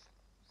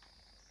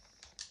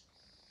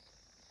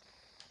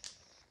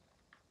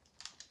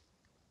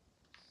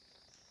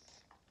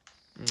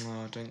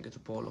 Oh, don't get the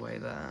ball away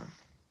there.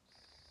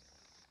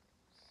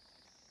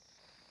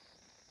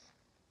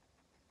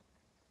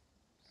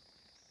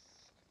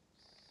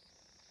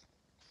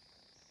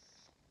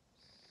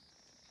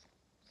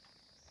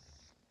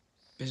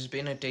 This has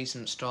been a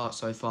decent start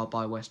so far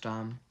by West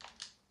Ham.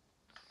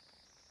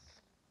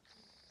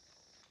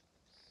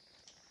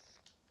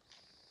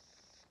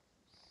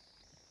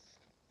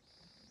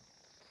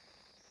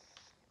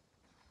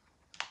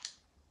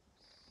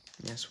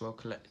 Yes, well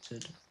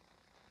collected.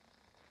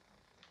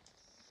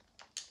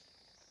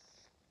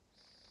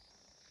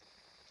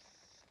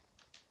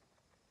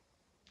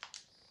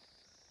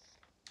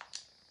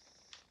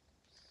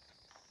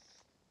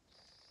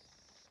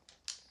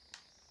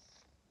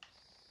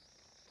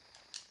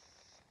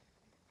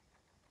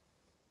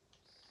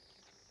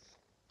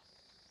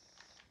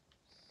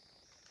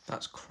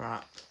 That's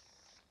crap.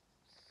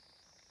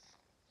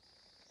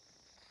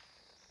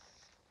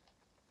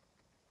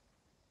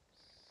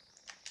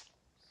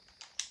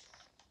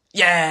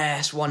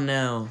 Yes,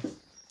 1-0.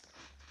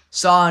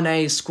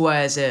 Sane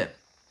squares it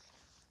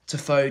to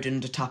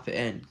Foden to tap it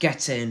in.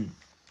 Get in.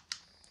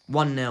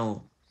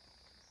 1-0.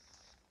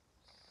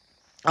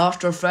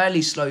 After a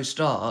fairly slow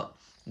start,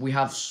 we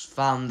have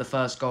found the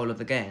first goal of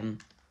the game.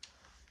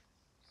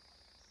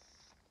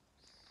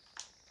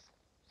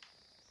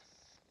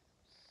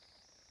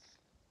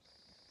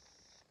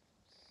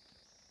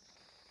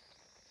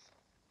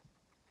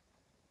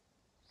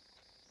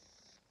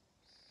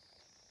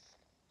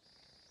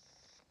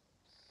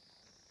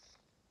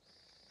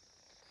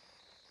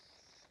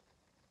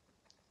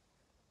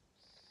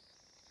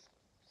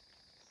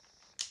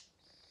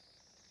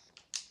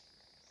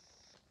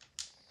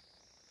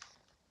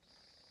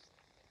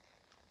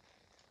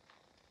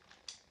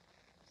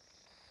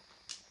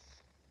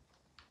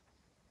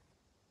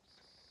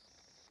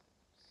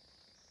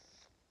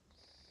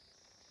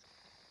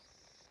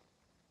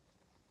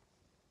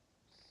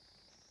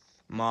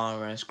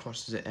 Mahrez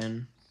crosses it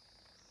in.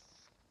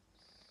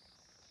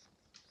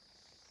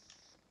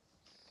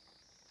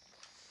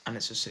 And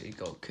it's a City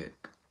goal kick.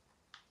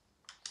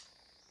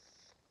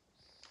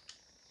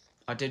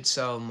 I did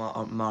sell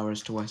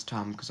Mahrez to West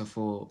Ham because I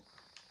thought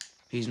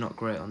he's not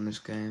great on this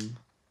game.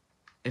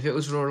 If it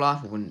was real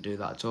life, I wouldn't do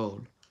that at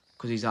all.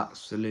 Because he's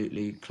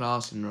absolutely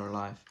class in real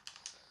life.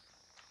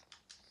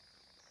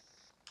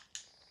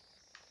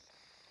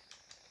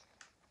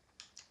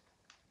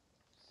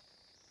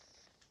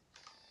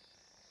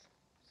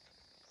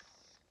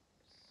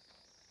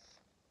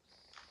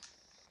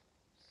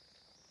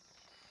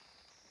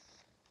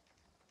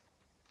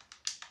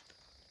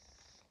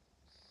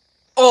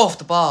 Off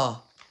the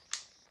bar!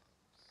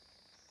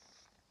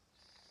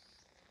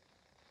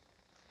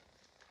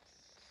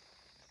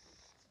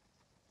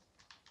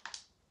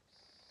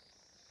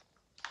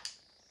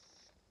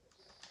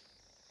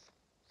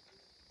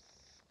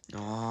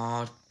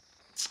 Oh,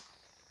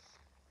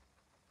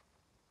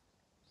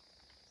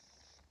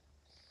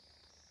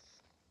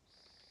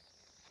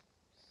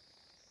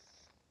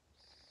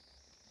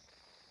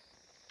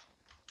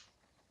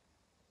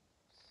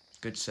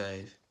 good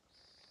save.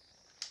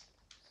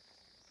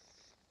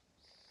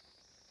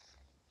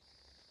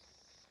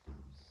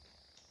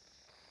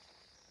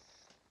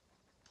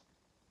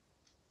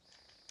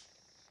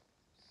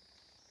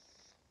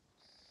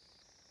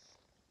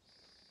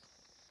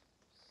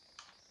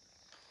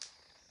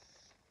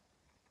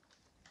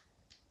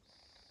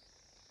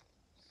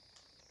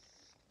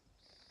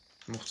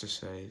 What a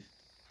save.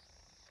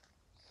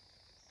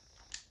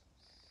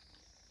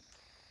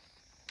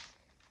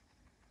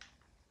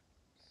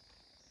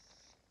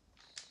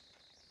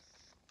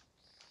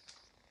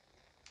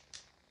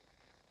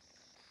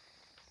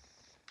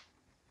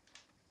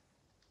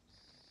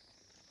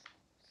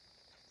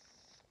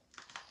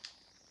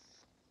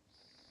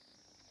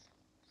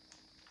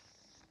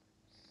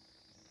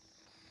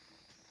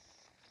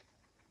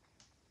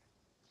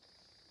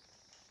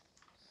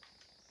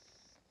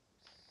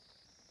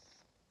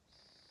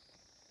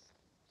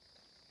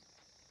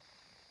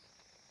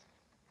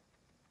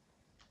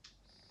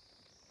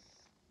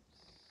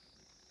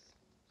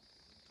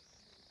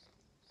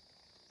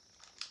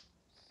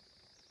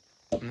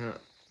 No,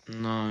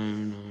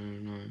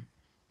 no.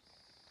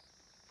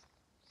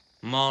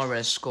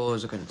 Mahrez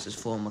scores against his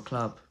former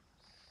club.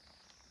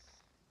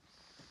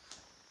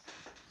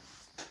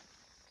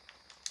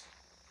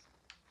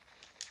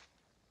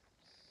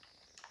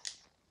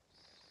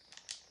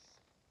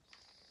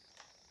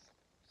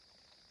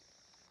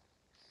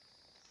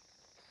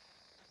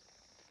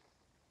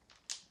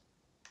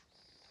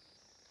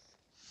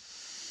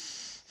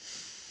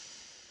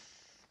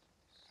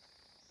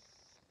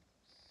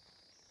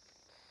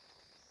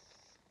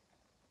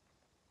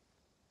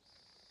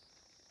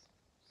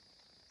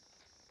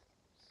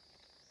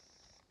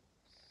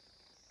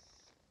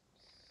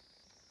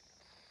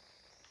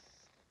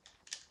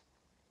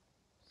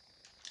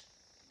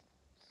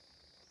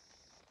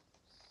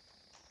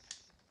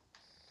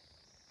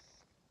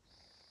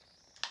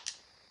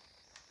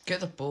 Get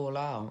the ball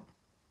out.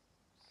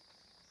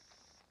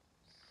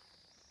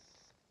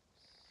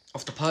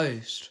 Off the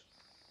post.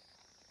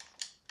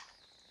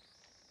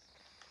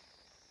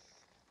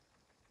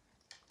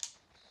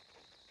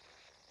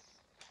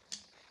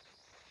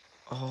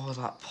 Oh,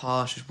 that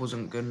pass just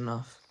wasn't good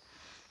enough.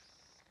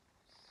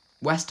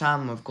 West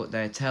Ham have got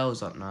their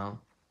tails up now.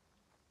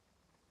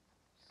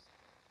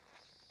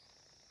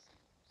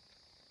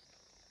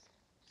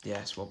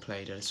 Yes, well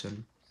played,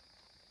 Edison.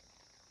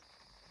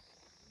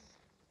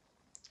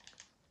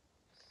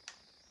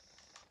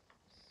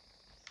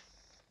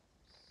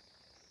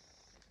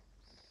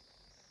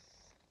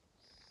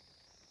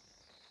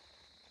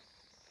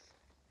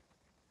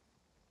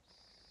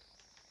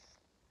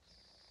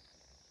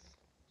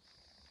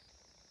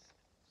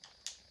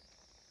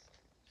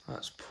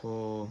 That's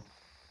poor.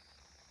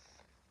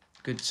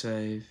 Good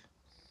save.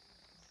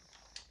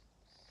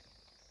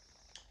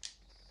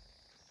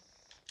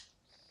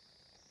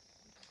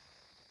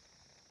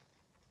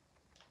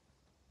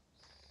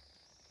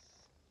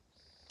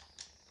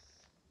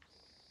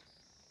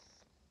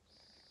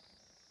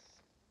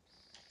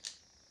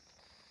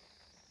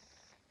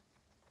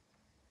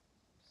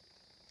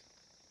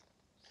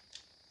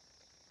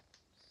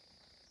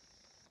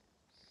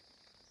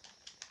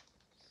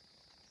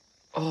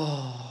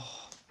 Oh,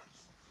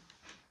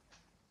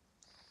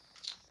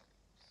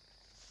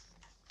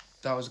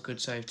 that was a good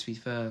save, to be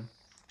fair,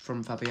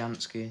 from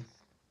Fabianski.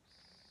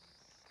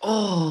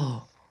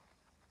 Oh,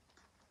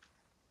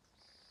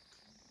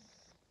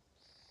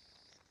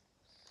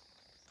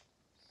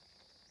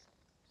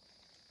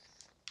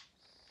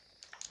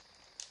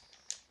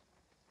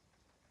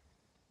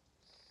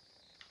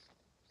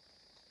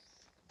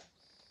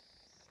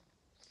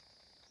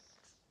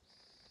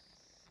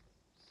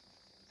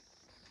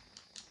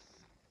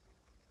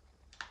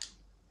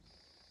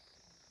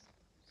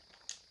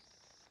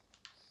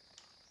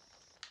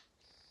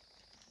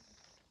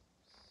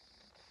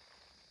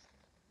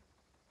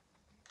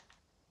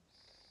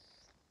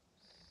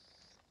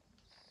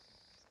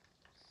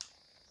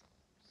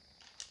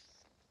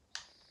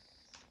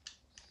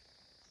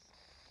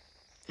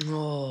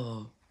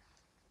 oh.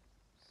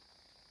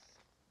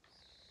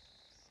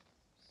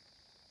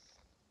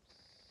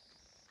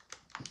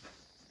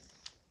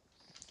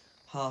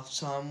 Half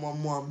time,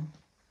 1-1.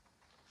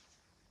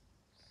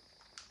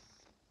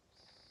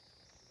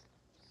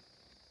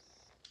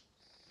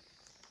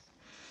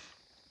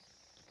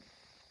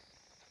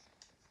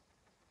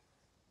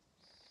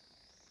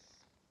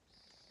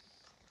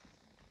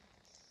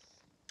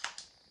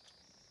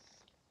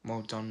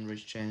 Well done,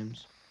 Rich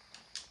James.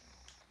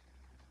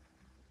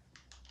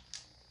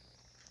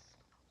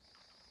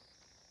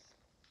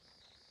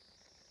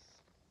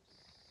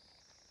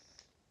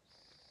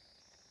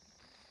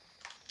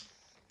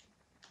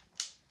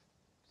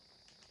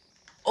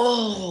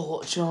 Oh,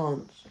 what a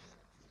chance.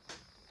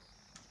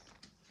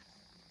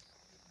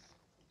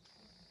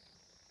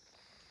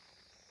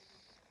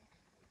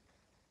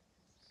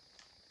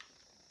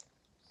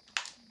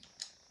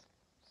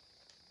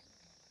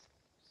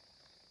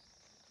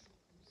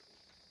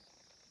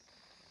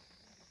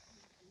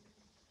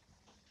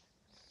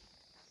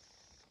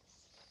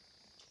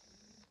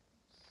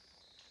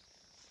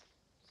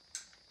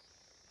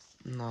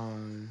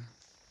 No.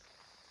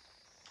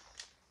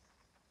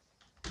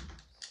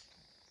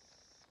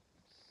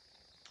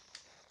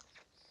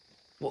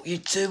 What you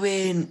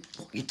doing?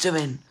 What you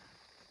doing?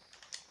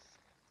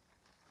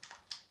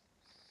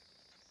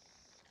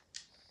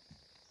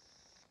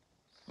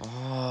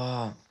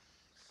 Oh.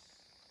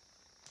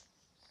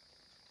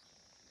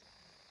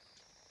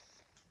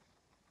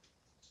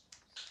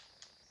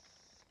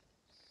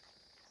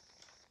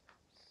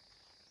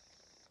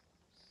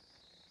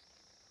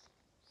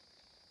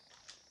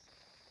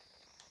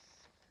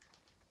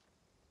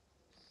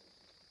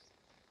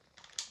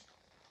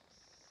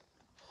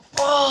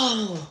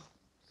 Oh!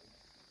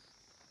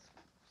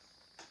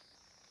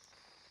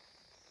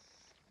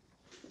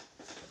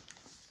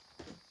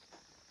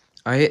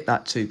 I hit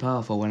that too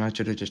powerful when I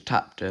should have just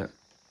tapped it.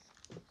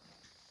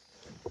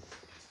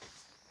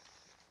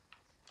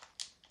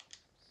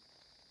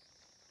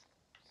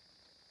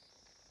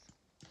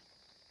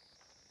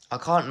 I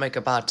can't make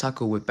a bad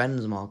tackle with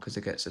Benzema because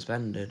it gets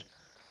suspended.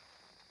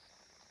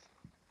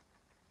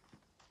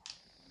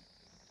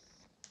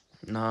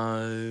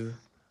 No.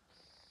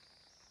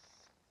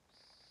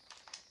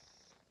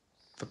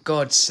 For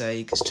God's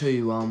sake, it's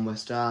 2-1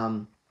 West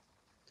Ham.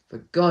 For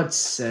God's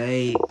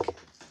sake.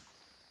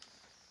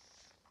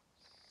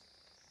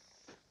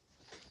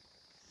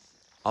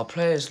 Our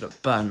players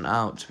look burnt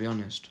out, to be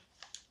honest.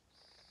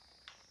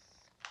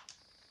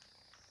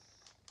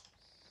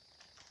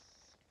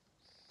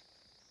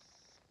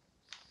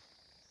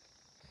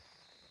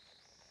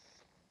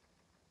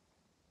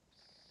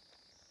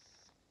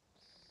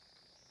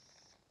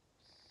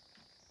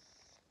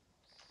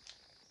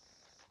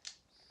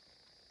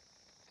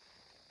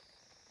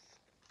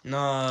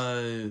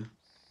 No.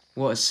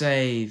 What a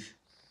save.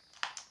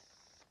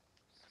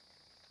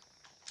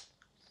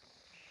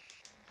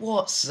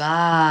 What's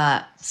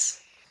that?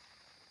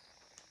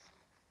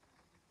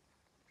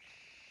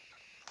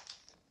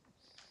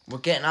 We're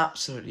getting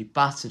absolutely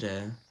battered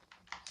here.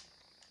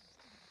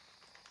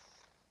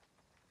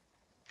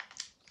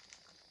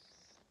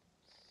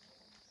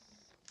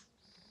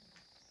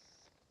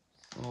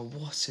 Oh,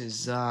 what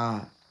is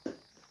that?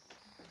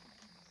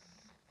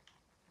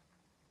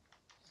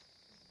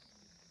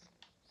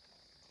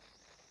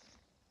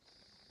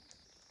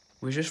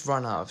 We just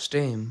run out of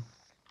steam.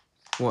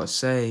 What a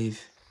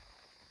save.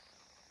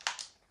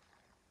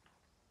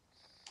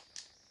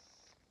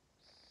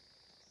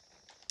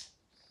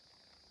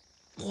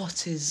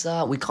 What is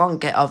that? We can't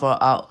get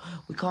out.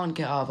 We can't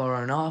get out of our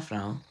own half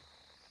now.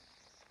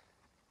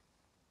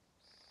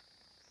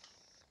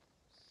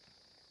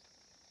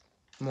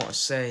 What a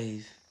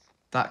save.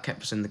 That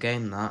kept us in the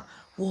game, that.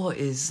 What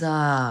is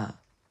that?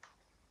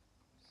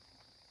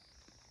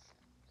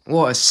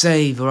 What a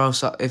save! Or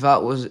else, if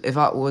that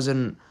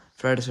wasn't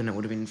for Edison, it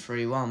would have been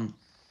 3-1.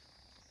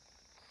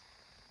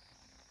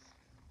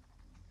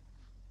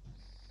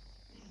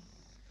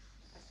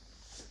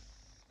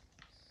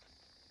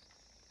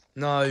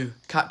 No,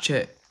 catch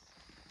it.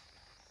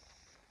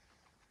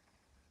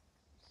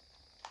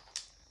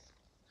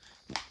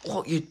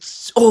 What you?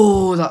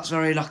 Oh, that's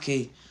very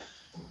lucky.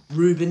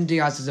 Ruben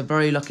Diaz is a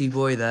very lucky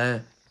boy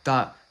there.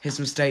 That his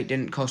mistake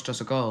didn't cost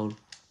us a goal.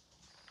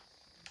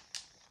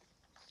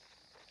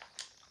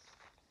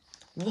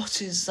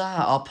 What is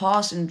that? Our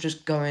passing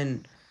just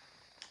going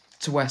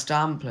to West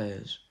Ham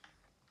players.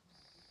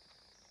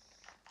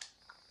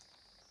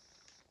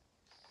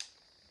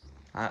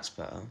 That's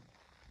better.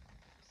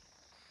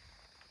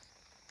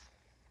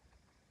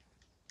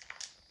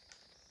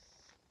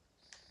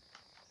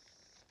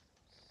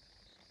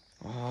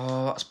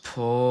 Oh, that's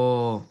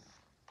poor.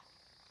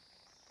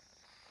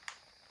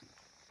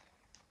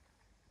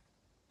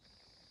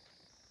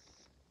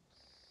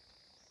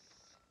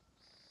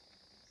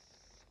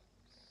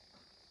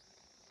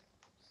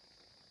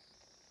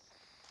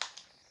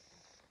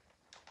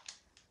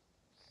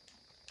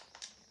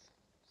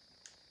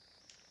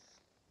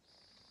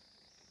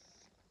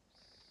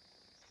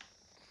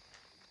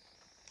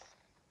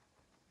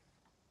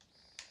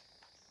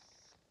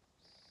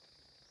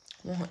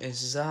 What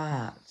is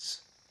that?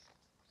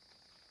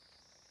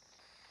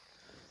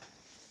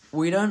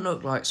 We don't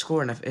look like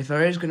scoring. If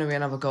there is going to be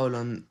another goal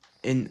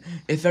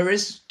if there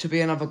is to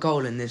be another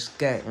goal in this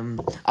game,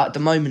 at the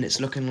moment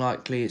it's looking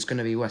likely it's going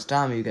to be West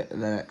Ham who get the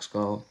next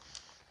goal,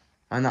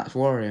 and that's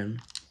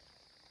worrying.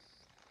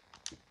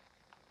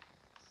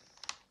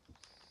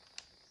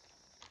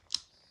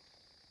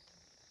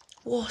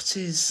 What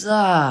is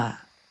that?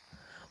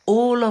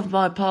 All of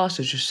my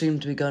passes just seem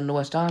to be going to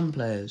West Ham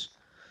players.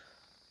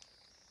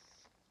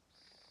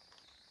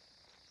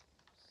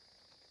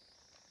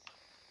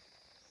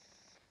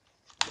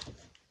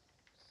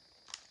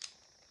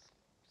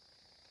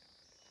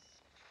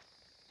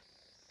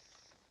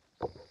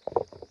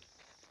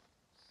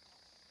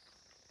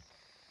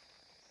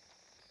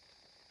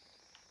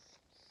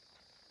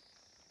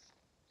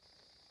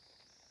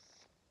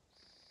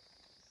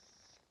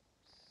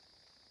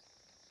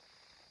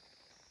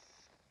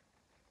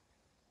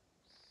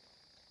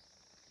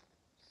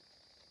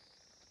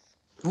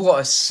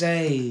 What a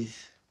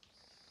save!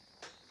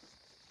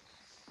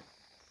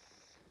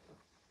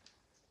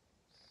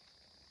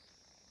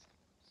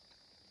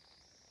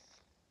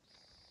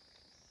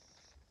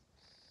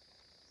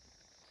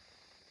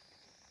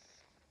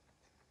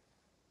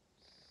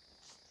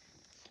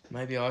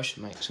 Maybe I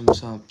should make some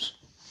subs.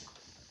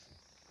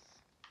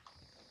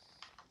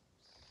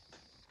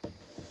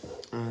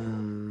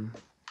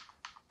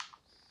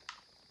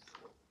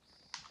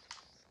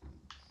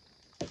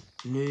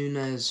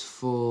 Nunes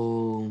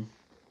for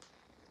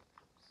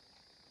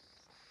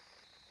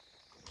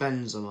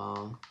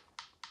Benzema.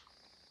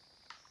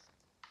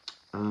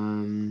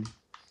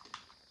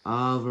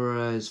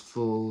 Alvarez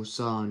for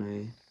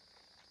Sane.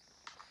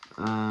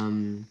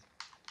 And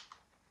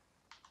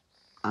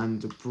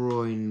De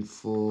Bruyne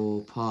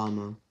for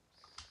Palmer.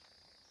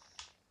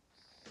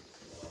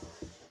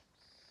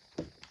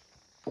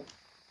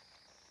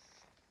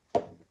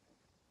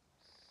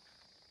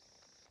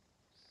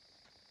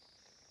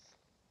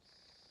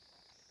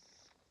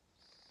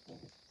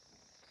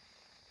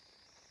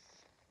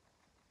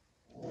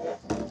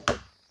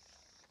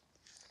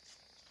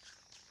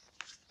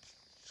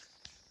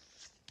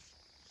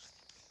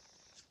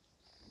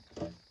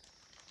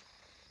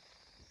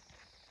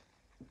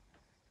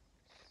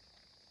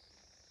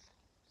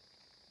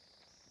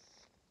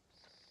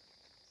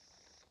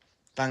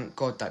 Thank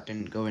God that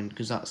didn't go in,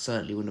 because that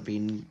certainly would have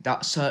been.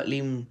 That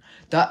certainly.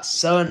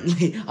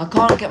 I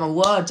can't get my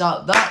words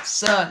out. That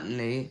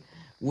certainly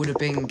would have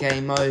been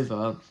game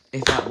over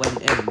if that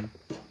went in.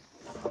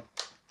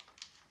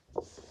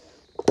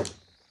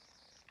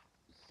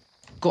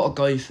 Gotta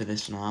go for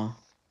this now.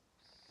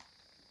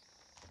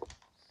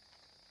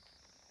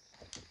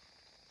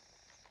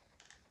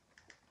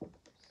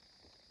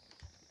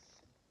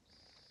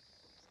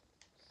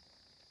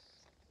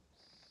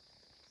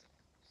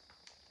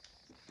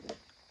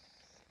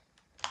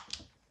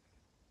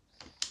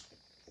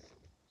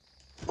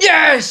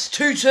 Yes!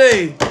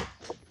 2-2!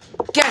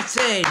 Get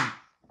in!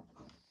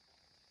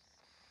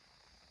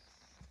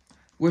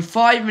 With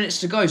 5 minutes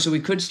to go, so we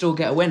could still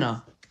get a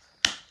winner.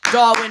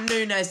 Darwin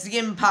Núñez, the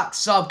impact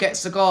sub,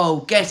 gets the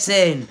goal. Get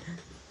in!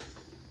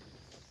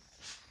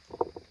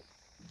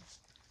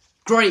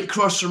 Great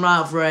cross from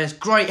Alvarez.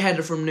 Great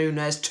header from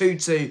Núñez.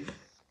 2-2.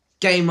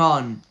 Game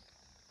on.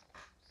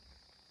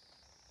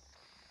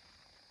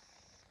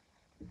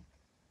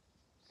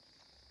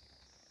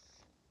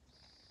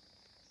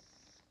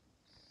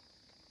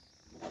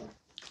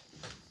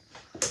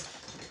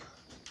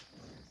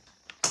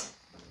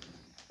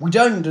 We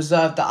don't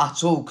deserve that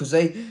at all, because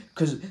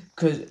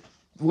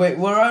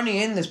we're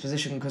only in this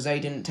position because they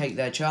didn't take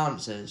their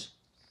chances.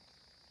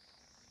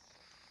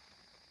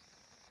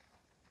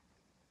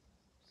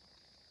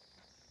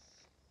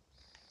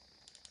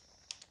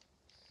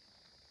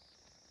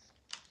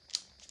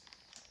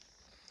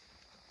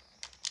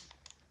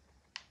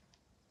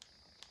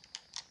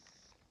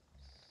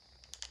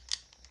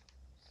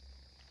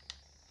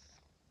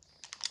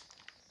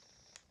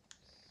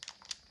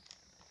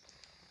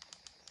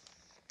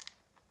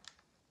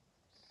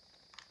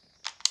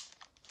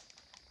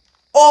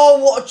 Oh,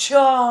 what a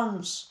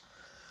chance!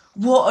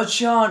 What a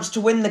chance to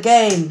win the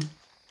game.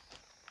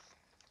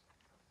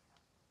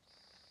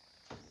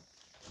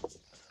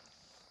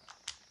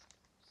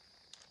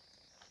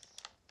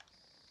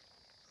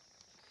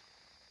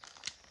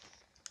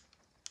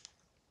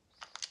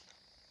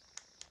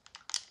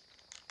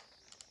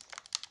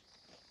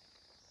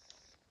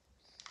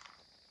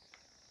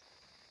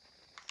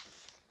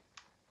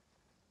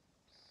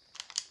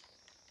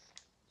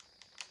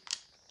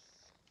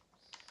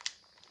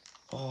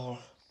 Oh.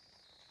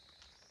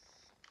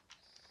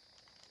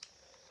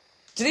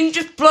 Did he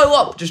just blow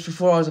up just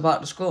before I was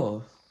about to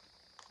score?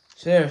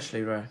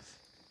 Seriously, ref.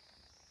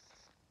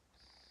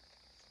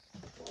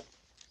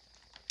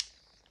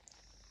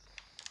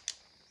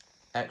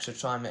 Extra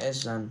time it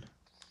is then.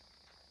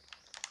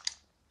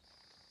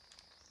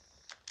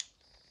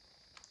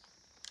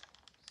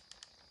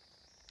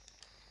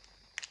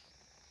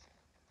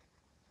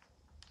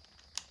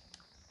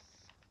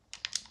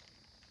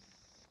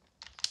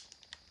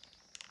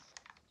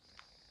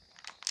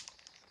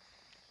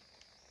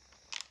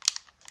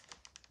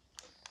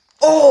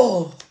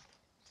 Oh!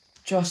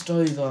 Just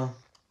over.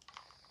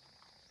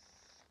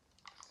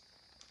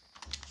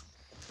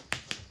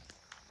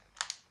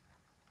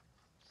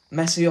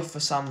 Messi off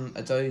for Samuel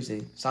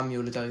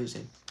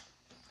Adozi.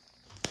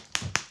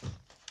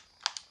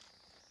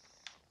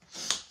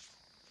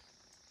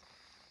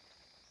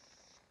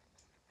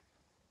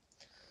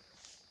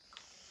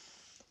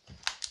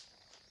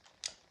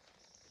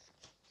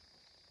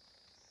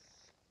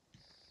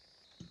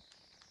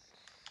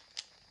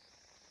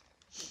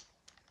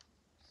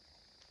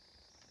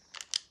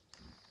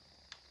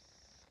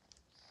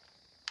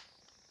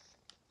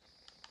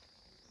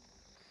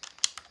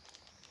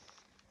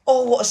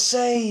 Oh, what a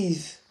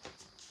save!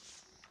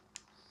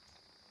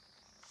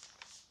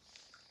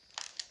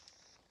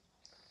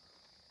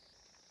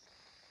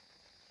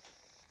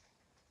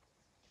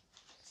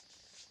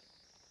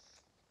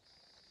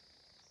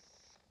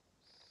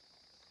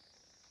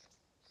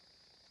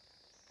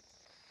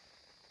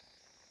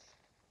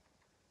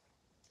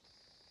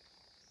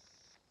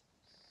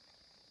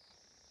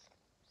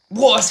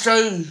 What a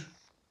save!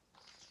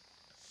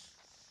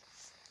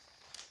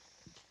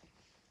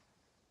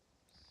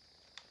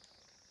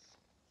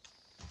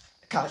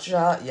 Catch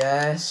that,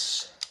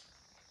 yes.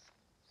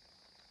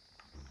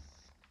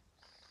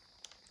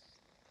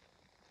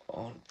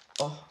 Oh,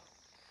 oh.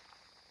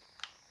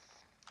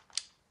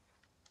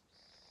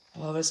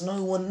 Oh, there's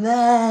no one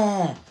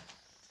there.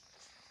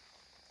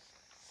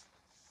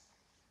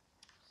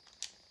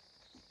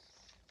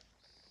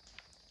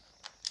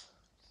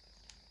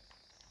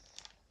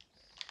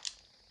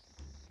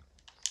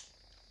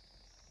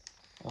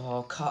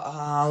 Oh, cut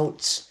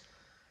out.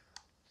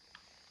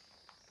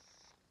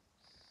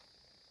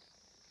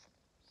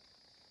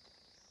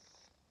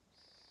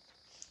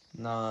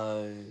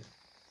 No.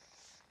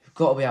 You've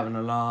got to be having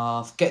a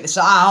laugh. Get this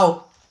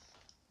out.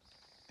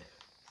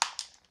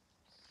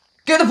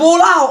 Get the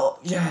ball out.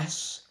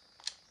 Yes.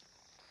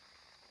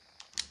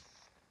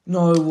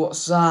 No,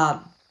 what's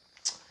that?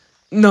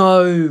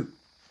 No.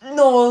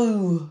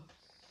 No.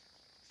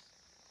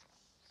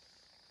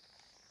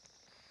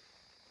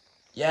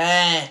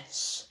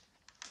 Yes.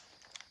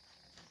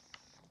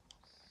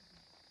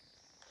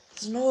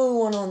 There's no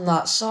one on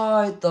that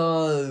side,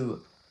 though.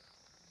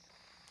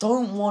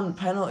 Don't want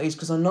penalties,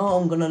 because I know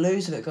I'm going to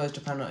lose if it goes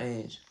to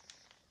penalties.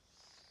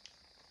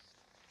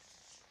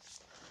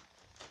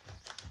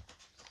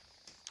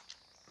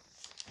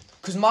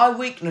 Because my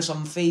weakness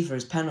on FIFA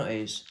is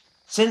penalties.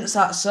 Since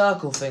that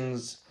circle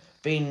thing's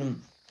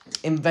been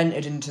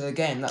invented into the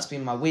game, that's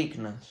been my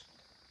weakness.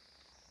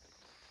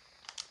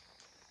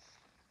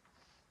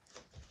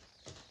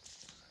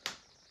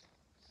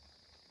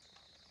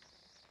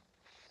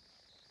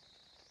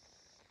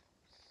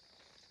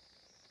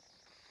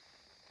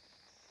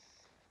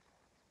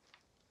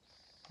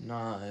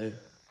 No.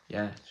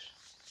 Yes.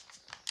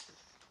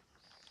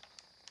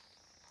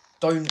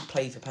 Don't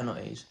play for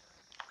penalties.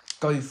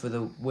 Go for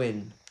the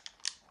win.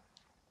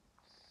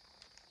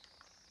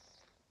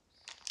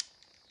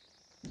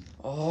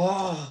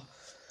 Oh.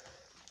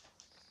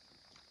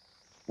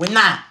 Win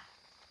that.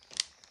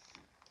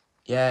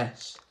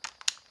 Yes.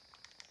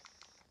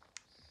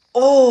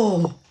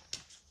 Oh.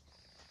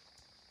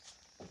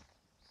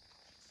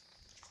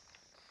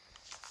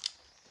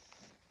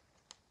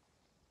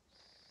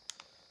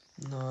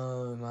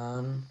 No,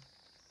 man.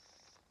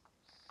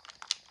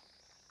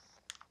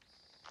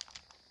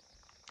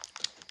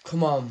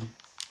 Come on.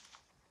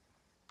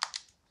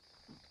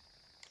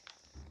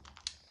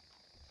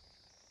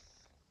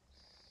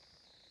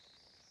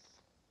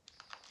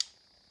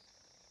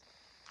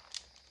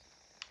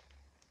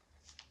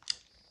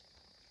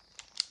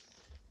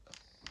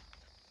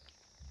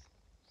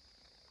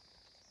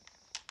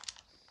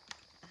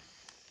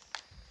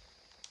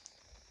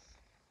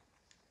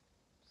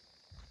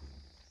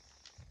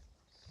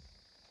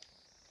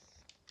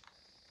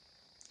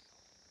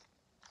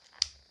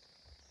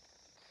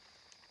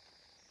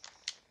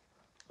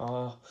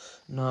 Oh,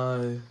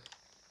 no.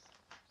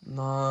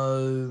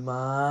 No,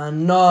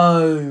 man.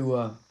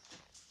 No.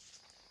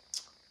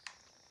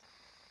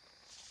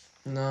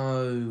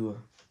 No.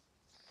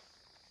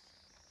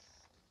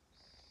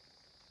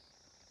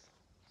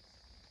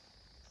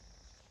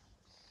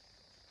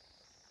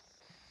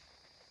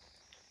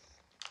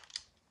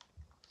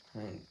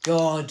 Thank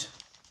God.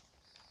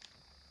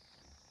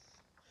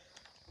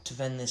 To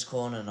defend this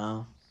corner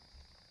now.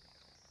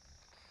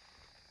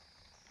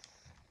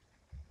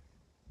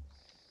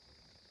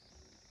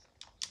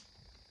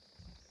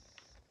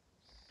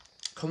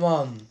 Come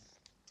on.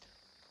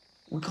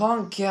 We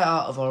can't get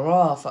out of our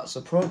half, that's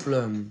the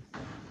problem.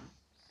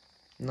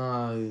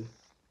 No.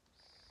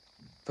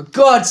 For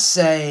God's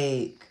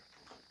sake!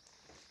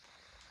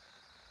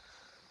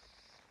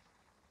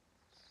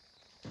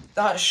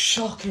 That's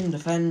shocking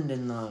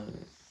defending though.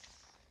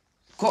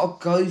 Gotta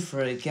go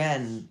for it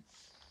again.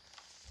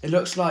 It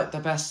looks like the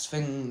best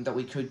thing that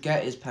we could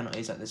get is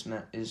penalties at this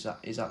minute.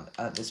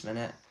 At this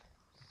minute.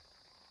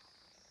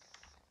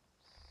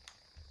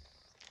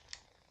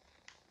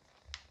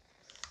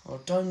 Oh,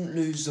 don't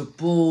lose the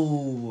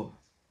ball.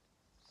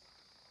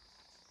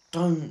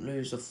 Don't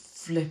lose the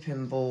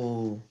flipping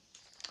ball.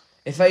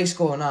 If they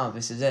score now,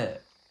 this is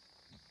it.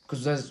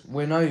 Because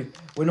we're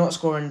not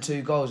scoring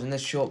 2 goals in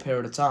this short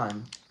period of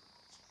time.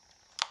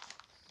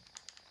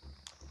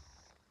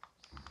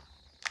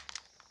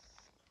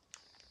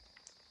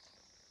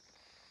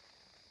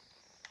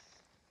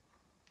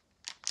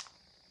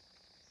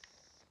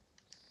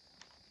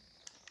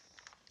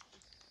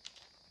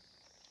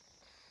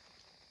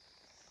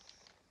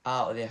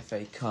 Out of the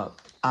FA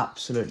Cup.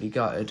 Absolutely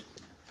gutted.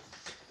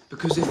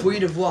 Because if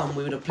we'd have won,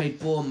 we would have played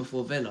Bournemouth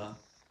or Villa.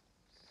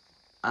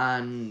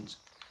 And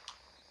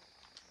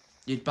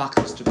you'd back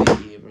us to beat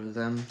either of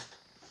them.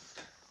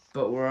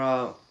 But we're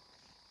out.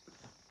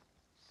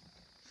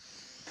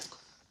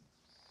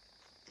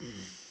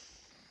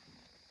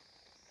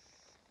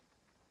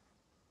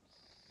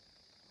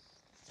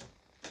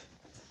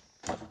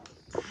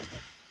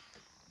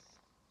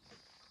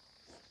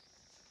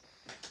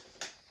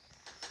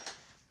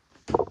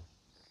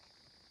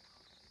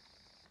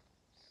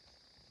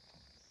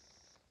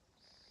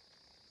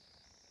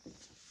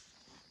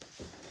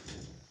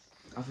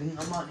 I think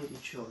I might need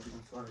to charge my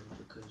phone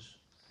because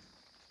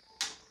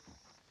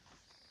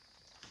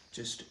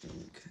just in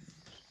case.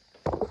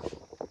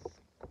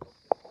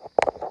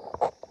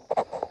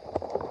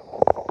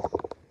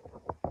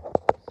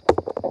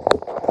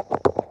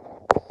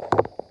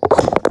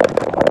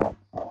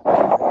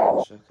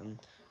 Second.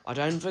 I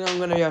don't think I'm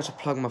going to be able to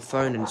plug my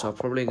phone in, so I'm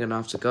probably going to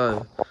have to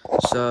go.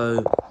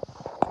 So,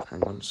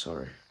 hang on,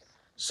 sorry.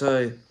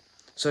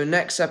 So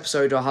next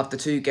episode I'll have the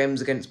 2 games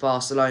against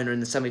Barcelona in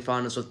the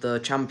semi-finals of the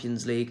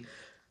Champions League.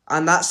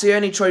 And that's the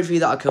only trophy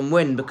that I can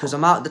win because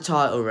I'm out of the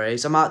title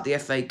race, I'm out of the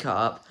FA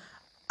Cup,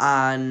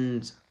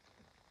 and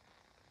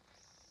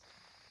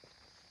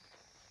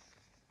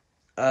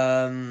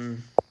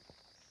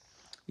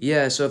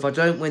yeah, so if I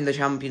don't win the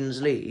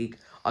Champions League,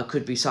 I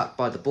could be sacked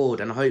by the board,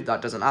 and I hope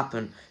that doesn't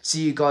happen.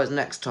 See you guys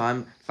next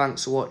time.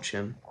 Thanks for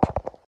watching.